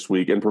Show this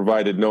week and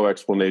provided no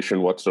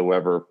explanation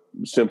whatsoever,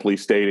 simply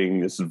stating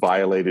this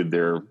violated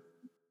their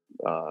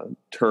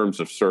terms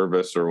of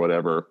service or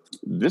whatever.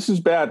 This is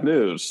bad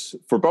news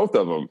for both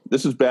of them.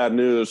 This is bad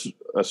news,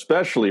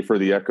 especially for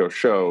the Echo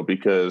Show,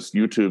 because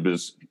YouTube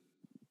is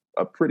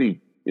a pretty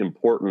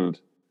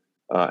important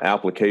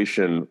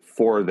application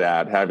for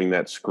that, having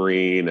that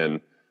screen,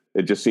 and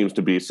it just seems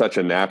to be such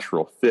a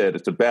natural fit.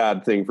 It's a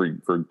bad thing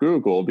for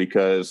Google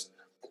because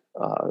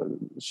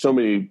so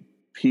many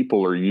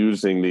people are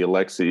using the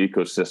Alexa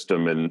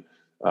ecosystem,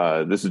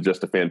 and this is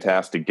just a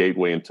fantastic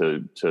gateway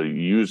into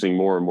using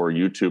more and more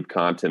YouTube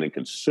content and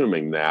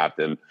consuming that.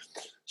 And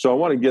so I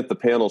want to get the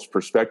panel's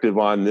perspective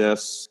on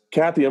this.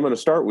 Kathy, I'm going to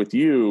start with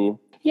you.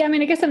 Yeah, I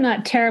mean, I guess I'm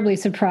not terribly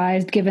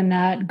surprised given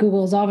that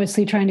Google is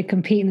obviously trying to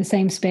compete in the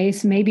same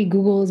space. Maybe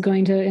Google is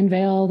going to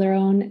unveil their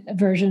own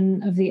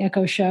version of the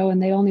Echo Show,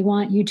 and they only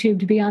want YouTube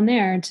to be on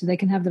there so they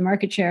can have the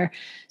market share,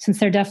 since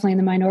they're definitely in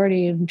the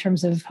minority in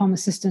terms of home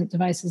assistant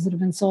devices that have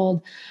been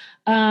sold.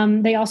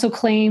 They also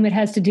claim it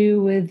has to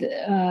do with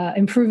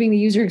improving the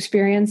user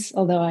experience,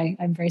 although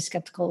I'm very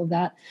skeptical of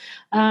that.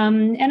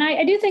 And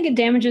I do think it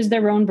damages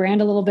their own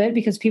brand a little bit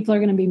because people are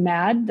going to be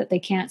mad that they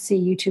can't see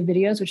YouTube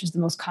videos, which is the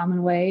most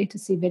common way to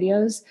see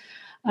videos.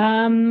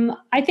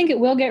 I think it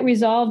will get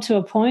resolved to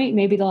a point.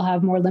 Maybe they'll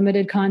have more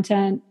limited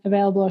content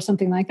available or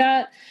something like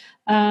that.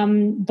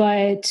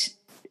 But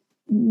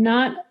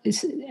not,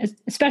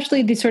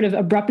 especially the sort of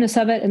abruptness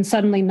of it and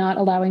suddenly not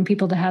allowing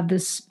people to have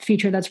this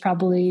feature that's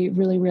probably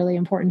really, really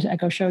important to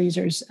Echo Show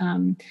users.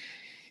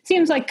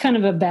 Seems like kind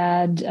of a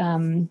bad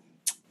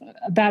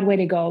way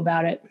to go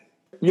about it.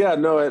 Yeah,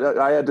 no,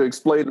 I had to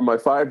explain to my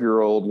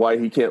 5-year-old why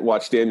he can't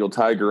watch Daniel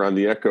Tiger on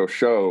the Echo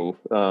Show,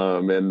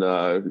 and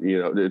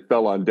it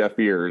fell on deaf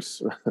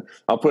ears.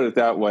 I'll put it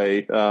that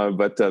way,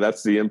 but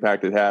that's the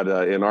impact it had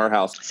in our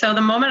house. So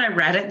the moment I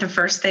read it, the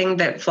first thing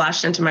that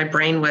flashed into my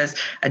brain was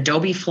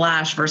Adobe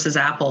Flash versus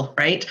Apple,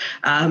 right?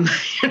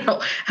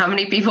 How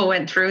many people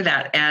went through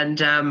that?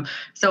 And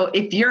so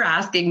if you're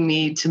asking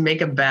me to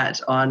make a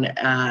bet on,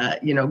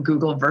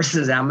 Google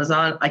versus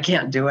Amazon, I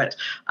can't do it.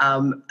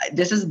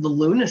 This is the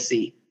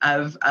lunacy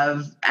of,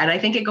 and I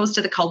think it goes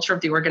to the culture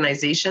of the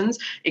organizations.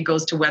 It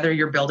goes to whether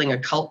you're building a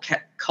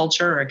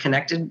culture or a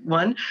connected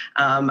one.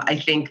 I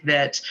think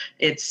that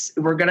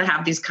we're going to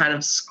have these kind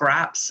of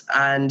scraps,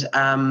 and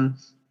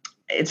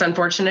it's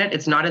unfortunate.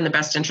 It's not in the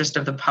best interest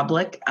of the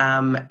public,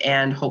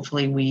 and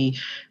hopefully we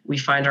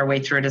find our way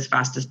through it as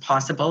fast as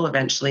possible.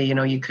 Eventually,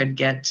 you could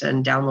get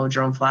and download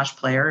your own Flash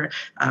player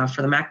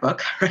for the MacBook,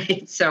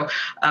 right? So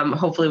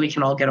hopefully we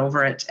can all get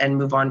over it and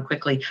move on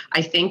quickly.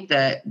 I think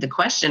that the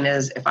question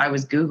is, if I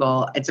was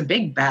Google, it's a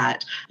big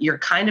bet. You're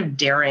kind of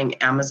daring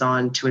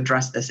Amazon to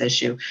address this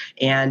issue.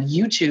 And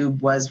YouTube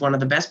was one of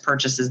the best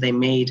purchases they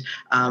made,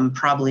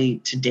 probably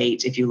to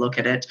date, if you look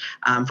at it,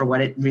 for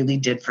what it really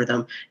did for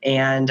them.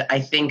 And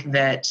I think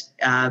that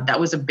that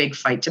was a big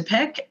fight to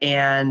pick,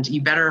 and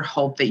you better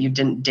hope that you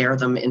didn't dare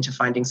them into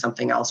finding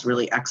something else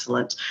really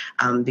excellent,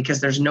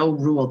 because there's no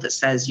rule that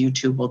says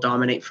YouTube will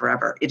dominate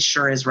forever. It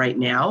sure is right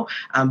now,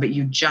 but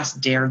you just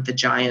dared the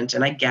giant,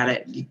 and I get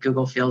it.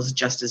 Google feels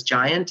just as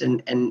giant,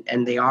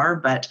 and they are,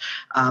 but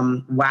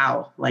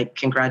wow, like,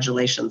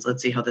 congratulations.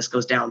 Let's see how this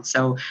goes down.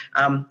 So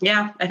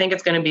yeah, I think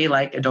it's going to be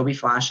like Adobe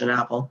Flash and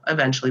Apple.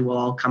 Eventually we'll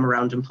all come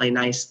around and play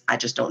nice. I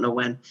just don't know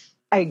when.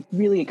 I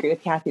really agree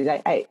with Kathy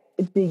that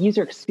the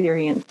user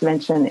experience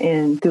mentioned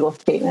in Google's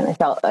statement, I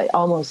felt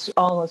almost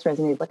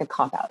resonated like a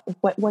cop-out.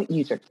 What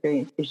user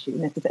experience issue?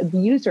 The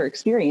user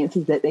experience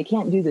is that they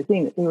can't do the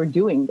thing that they were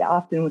doing that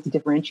often was a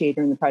differentiator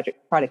in the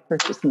product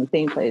purchase in the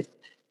same place.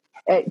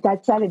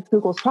 That said, it's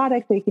Google's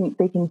product. They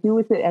can do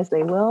with it as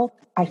they will.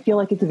 I feel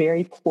like it's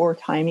very poor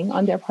timing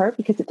on their part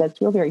because it does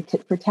feel very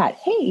tit for tat.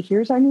 Hey,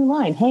 here's our new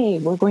line. Hey,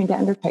 we're going to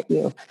undercut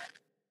you.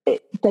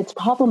 That's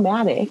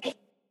problematic.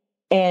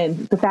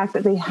 And the fact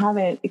that they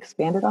haven't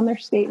expanded on their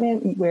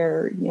statement,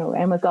 where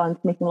Amazon's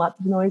making lots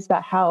of noise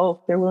about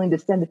how they're willing to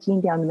send a team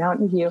down the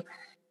Mountain View,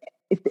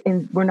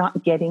 and we're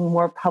not getting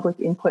more public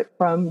input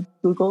from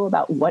Google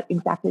about what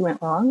exactly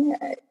went wrong,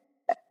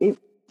 it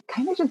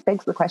kind of just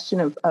begs the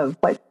question of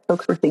what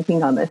folks were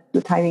thinking on this.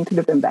 The timing could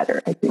have been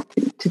better, I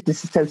think, to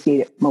disassociate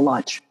it from a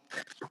launch.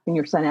 When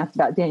your son asked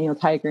about Daniel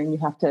Tiger, and you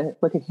have to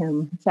look at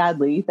him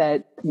sadly,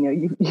 that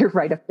you're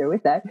right up there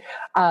with that.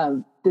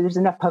 There's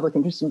enough public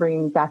interest in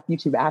bringing back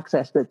YouTube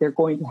access that they're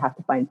going to have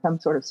to find some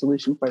sort of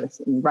solution for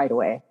this right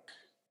away.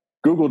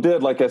 Google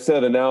did, like I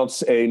said,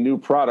 announce a new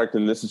product,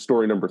 and this is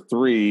story number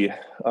 3,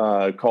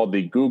 called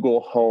the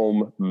Google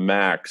Home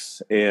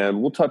Max.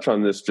 And we'll touch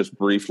on this just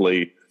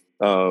briefly.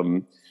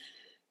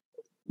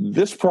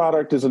 This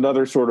product is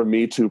another sort of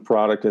Me Too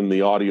product in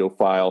the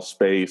audiophile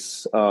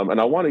space.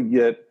 And I want to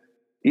get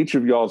each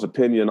of y'all's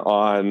opinion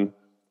on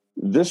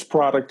this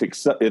product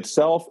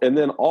itself, and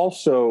then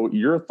also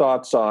your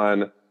thoughts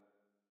on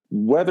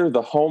whether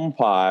the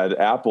HomePod,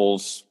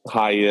 Apple's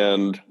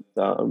high-end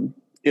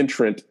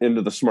entrant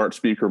into the smart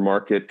speaker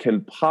market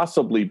can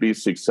possibly be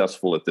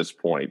successful at this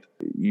point.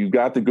 You've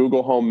got the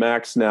Google Home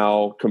Max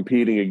now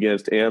competing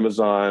against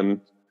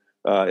Amazon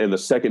and the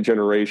second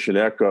generation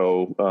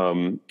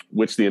Echo,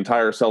 which the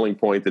entire selling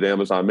point that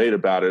Amazon made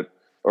about it,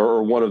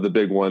 or one of the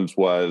big ones,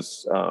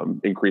 was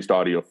increased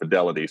audio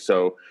fidelity.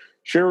 So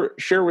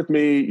share with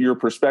me your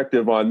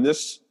perspective on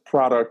this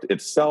product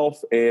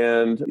itself,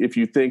 and if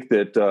you think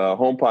that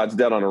HomePod's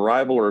dead on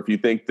arrival, or if you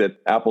think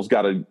that Apple's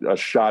got a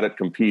shot at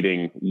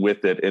competing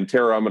with it. And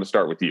Tara, I'm going to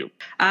start with you.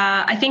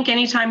 I think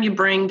anytime you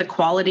bring the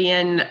quality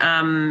in,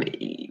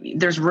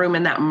 there's room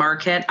in that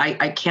market.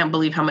 I can't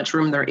believe how much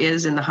room there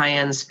is in the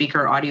high-end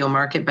speaker audio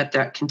market, but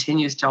that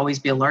continues to always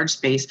be a large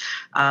space.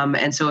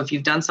 And so if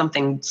you've done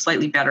something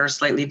slightly better,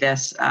 slightly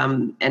this,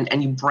 and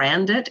you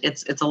brand it,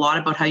 it's a lot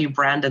about how you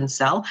brand and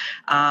sell.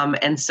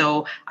 And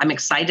so I'm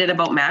excited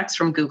about Max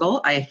from Google.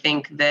 I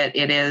think that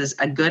it is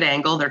a good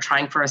angle. They're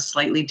trying for a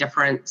slightly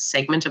different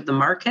segment of the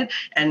market,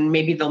 and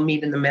maybe they'll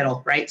meet in the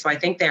middle, right? So I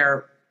think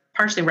they're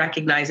partially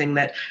recognizing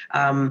that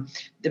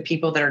the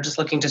people that are just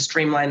looking to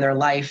streamline their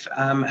life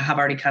have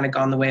already kind of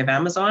gone the way of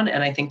Amazon.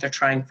 And I think they're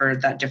trying for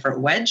that different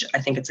wedge.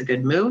 I think it's a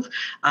good move.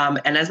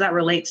 And as that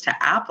relates to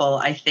Apple,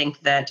 I think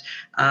that,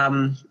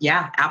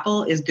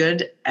 Apple is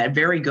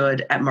very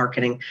good at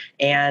marketing.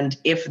 And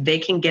if they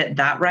can get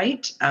that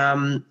right,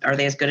 are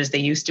they as good as they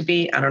used to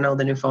be? I don't know.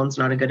 The new phone's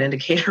not a good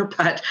indicator,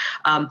 but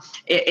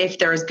if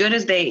they're as good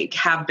as they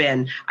have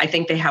been, I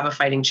think they have a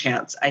fighting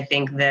chance. I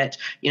think that,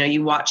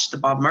 you watch the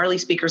Bob Marley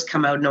speakers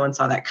come out. No one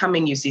saw that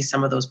coming. You see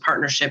some of those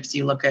partnerships.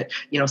 You look at,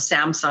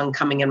 Samsung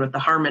coming in with the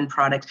Harman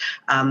product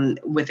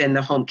within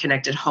the home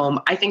connected home.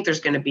 I think there's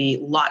going to be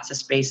lots of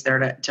space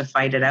there to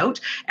fight it out.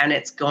 And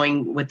it's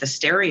going with the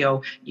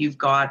stereo. You've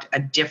got a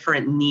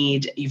different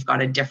need. You've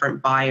got a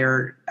different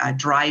buyer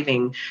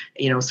driving,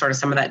 sort of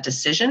some of that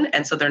decision.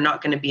 And so they're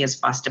not going to be as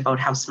fussed about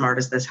how smart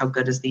is this, how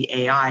good is the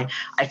AI.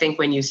 I think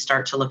when you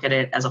start to look at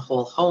it as a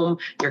whole home,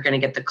 you're going to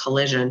get the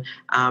collision,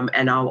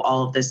 and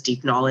all of this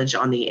deep knowledge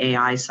on the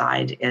AI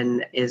side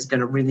is going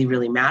to really,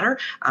 really matter.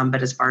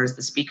 But as far as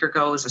the speaker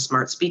goes, a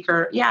smart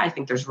speaker, I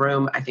think there's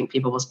room. I think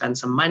people will spend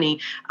some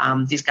money.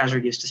 These guys are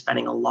used to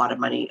spending a lot of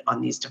money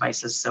on these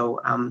devices. So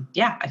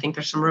I think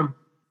there's some room.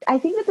 I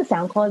think that the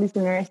sound quality is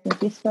an interesting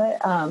piece to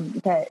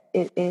it, that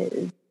it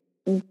is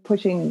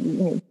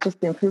pushing just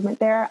the improvement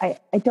there.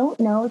 I don't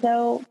know,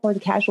 though, for the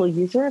casual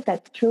user, if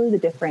that's truly the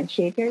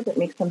differentiator that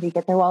makes somebody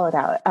get their wallet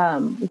out.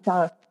 We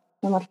saw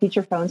a lot of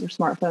feature phones or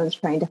smartphones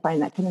trying to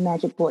find that kind of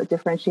magic bullet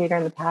differentiator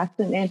in the past,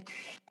 and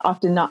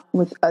often not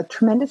with a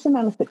tremendous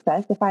amount of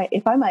success.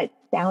 If I'm a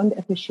sound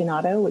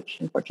aficionado, which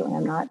unfortunately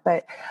I'm not,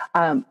 but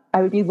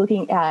I would be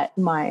looking at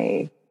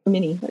my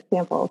Mini, for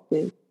example,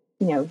 to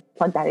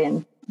plug that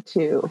in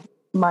to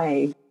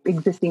my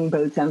existing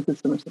Bose sound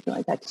system or something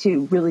like that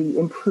to really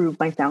improve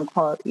my sound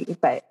quality.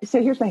 But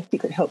so here's my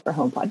secret hope for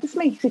HomePod. This is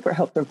my secret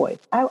hope for voice.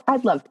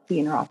 I'd love to see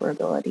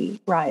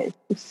interoperability rise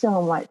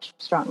so much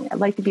strongly. I'd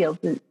like to be able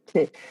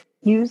to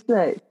use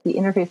the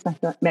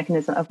interface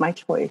mechanism of my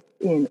choice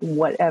in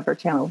whatever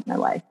channel of my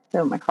life.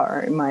 So my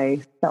car, in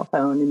my cell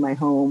phone, in my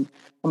home,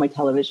 on my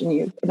television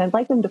use. And I'd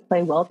like them to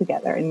play well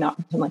together and not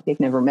pretend like they've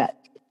never met.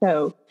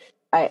 So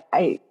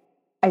I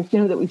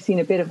know that we've seen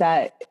a bit of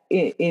that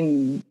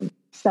in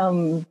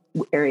some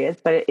areas,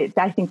 but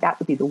I think that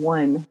would be the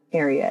one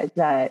area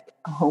that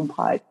a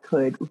HomePod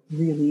could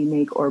really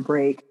make or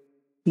break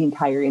the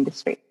entire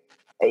industry.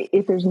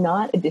 If there's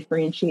not a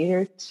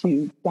differentiator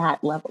to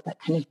that level, that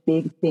kind of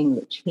big thing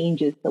that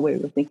changes the way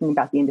we're thinking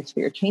about the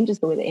industry or changes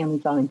the way that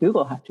Amazon and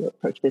Google have to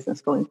approach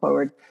business going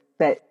forward,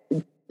 that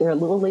they're a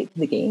little late to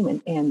the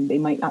game and they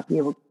might not be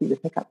able to do the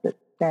pickup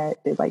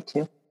that they'd like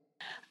to.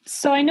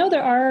 So I know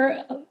there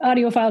are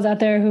audiophiles out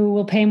there who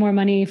will pay more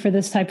money for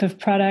this type of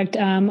product.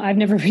 I've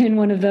never been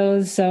one of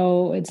those,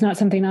 so it's not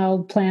something I'll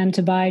plan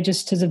to buy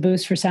just as a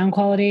boost for sound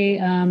quality.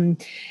 And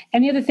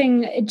the other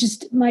thing,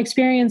 just my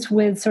experience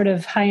with sort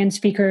of high-end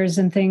speakers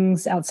and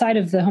things outside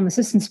of the home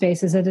assistant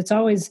space is that it's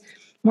always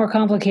more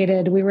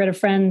complicated. We were at a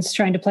friend's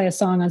trying to play a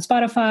song on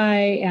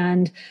Spotify,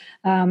 and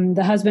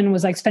the husband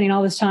was like spending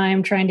all this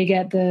time trying to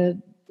get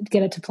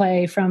it to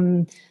play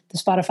from the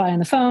Spotify on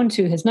the phone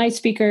to his nice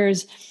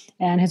speakers.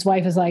 And his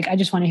wife is like, I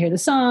just want to hear the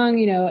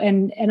song,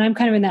 and I'm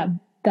kind of in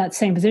that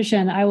same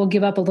position. I will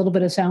give up a little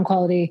bit of sound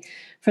quality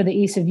for the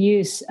ease of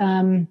use.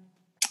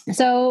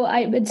 So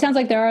it sounds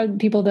like there are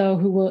people, though,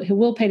 who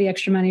will pay the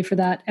extra money for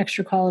that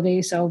extra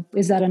quality. So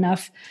is that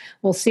enough?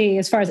 We'll see.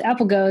 As far as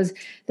Apple goes,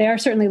 they are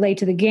certainly late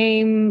to the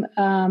game.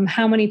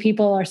 How many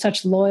people are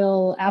such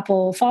loyal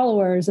Apple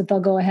followers that they'll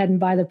go ahead and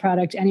buy the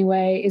product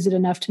anyway? Is it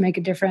enough to make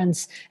a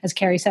difference? As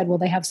Carrie said, will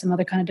they have some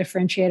other kind of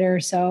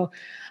differentiator? So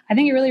I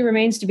think it really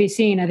remains to be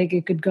seen. I think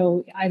it could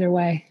go either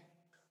way.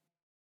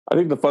 I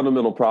think the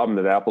fundamental problem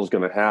that Apple's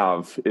going to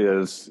have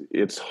is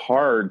it's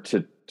hard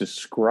to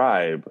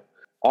describe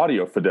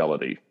audio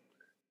fidelity.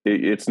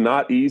 It's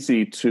not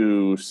easy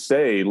to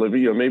say,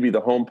 maybe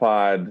the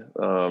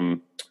HomePod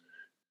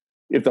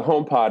if the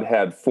HomePod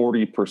had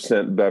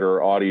 40%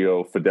 better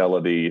audio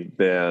fidelity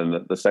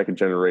than the second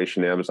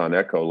generation Amazon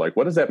Echo, like,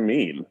 what does that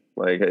mean?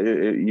 Like,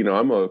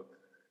 I'm a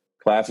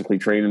classically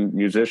trained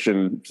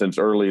musician since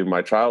early in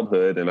my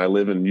childhood, and I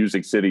live in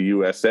Music City,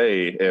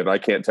 USA, and I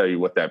can't tell you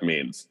what that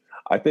means.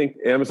 I think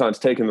Amazon's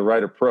taken the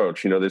right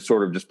approach. They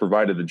sort of just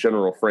provided the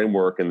general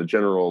framework and the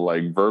general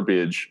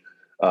verbiage.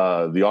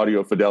 The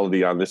audio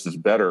fidelity on this is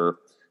better,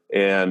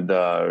 and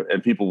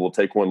people will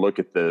take one look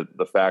at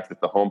the fact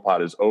that the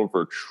HomePod is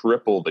over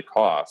triple the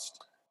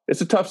cost.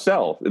 It's a tough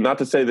sell, and not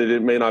to say that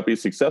it may not be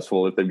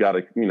successful if they've got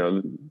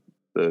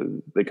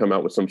they come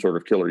out with some sort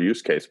of killer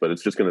use case, but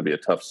it's just going to be a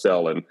tough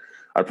sell. And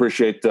I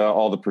appreciate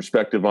all the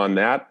perspective on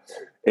that.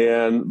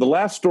 And the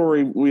last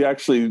story, we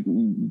actually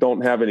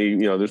don't have any,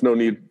 there's no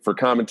need for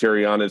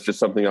commentary on it. It's just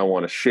something I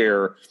want to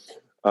share.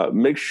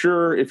 Make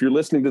sure, if you're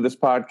listening to this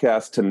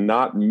podcast, to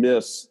not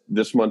miss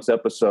this month's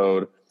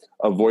episode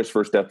of Voice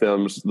First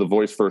FM's The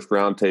Voice First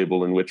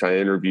Roundtable, in which I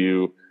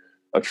interview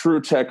a true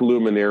tech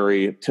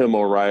luminary, Tim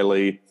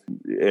O'Reilly.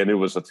 And it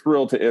was a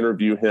thrill to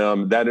interview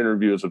him. That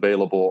interview is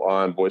available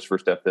on Voice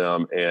First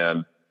FM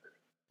and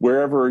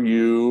wherever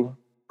you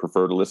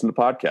prefer to listen to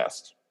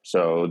podcasts.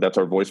 So that's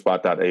our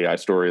VoiceBot.ai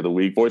story of the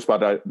week.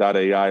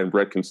 VoiceBot.ai and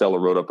Brett Kinsella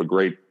wrote up a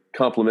great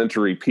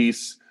complimentary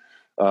piece,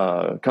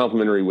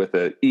 complimentary with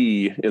an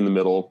E in the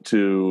middle,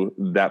 to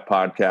that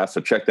podcast. So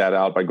check that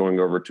out by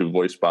going over to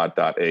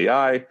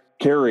VoiceBot.ai.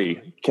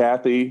 Carrie,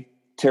 Kathy,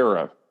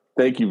 Tara,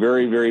 thank you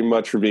very, very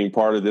much for being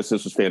part of this.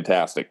 This was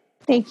fantastic.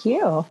 Thank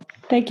you.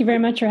 Thank you very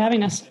much for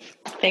having us.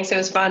 Thanks. It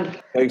was fun.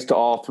 Thanks to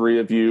all three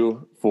of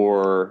you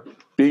for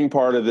being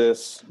part of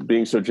this,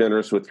 being so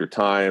generous with your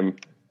time,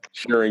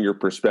 sharing your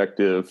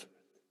perspective.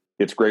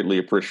 It's greatly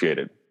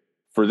appreciated.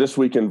 For This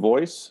Week in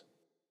Voice,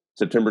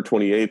 September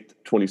 28th,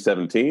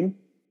 2017,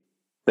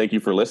 thank you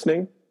for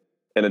listening.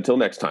 And until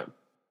next time.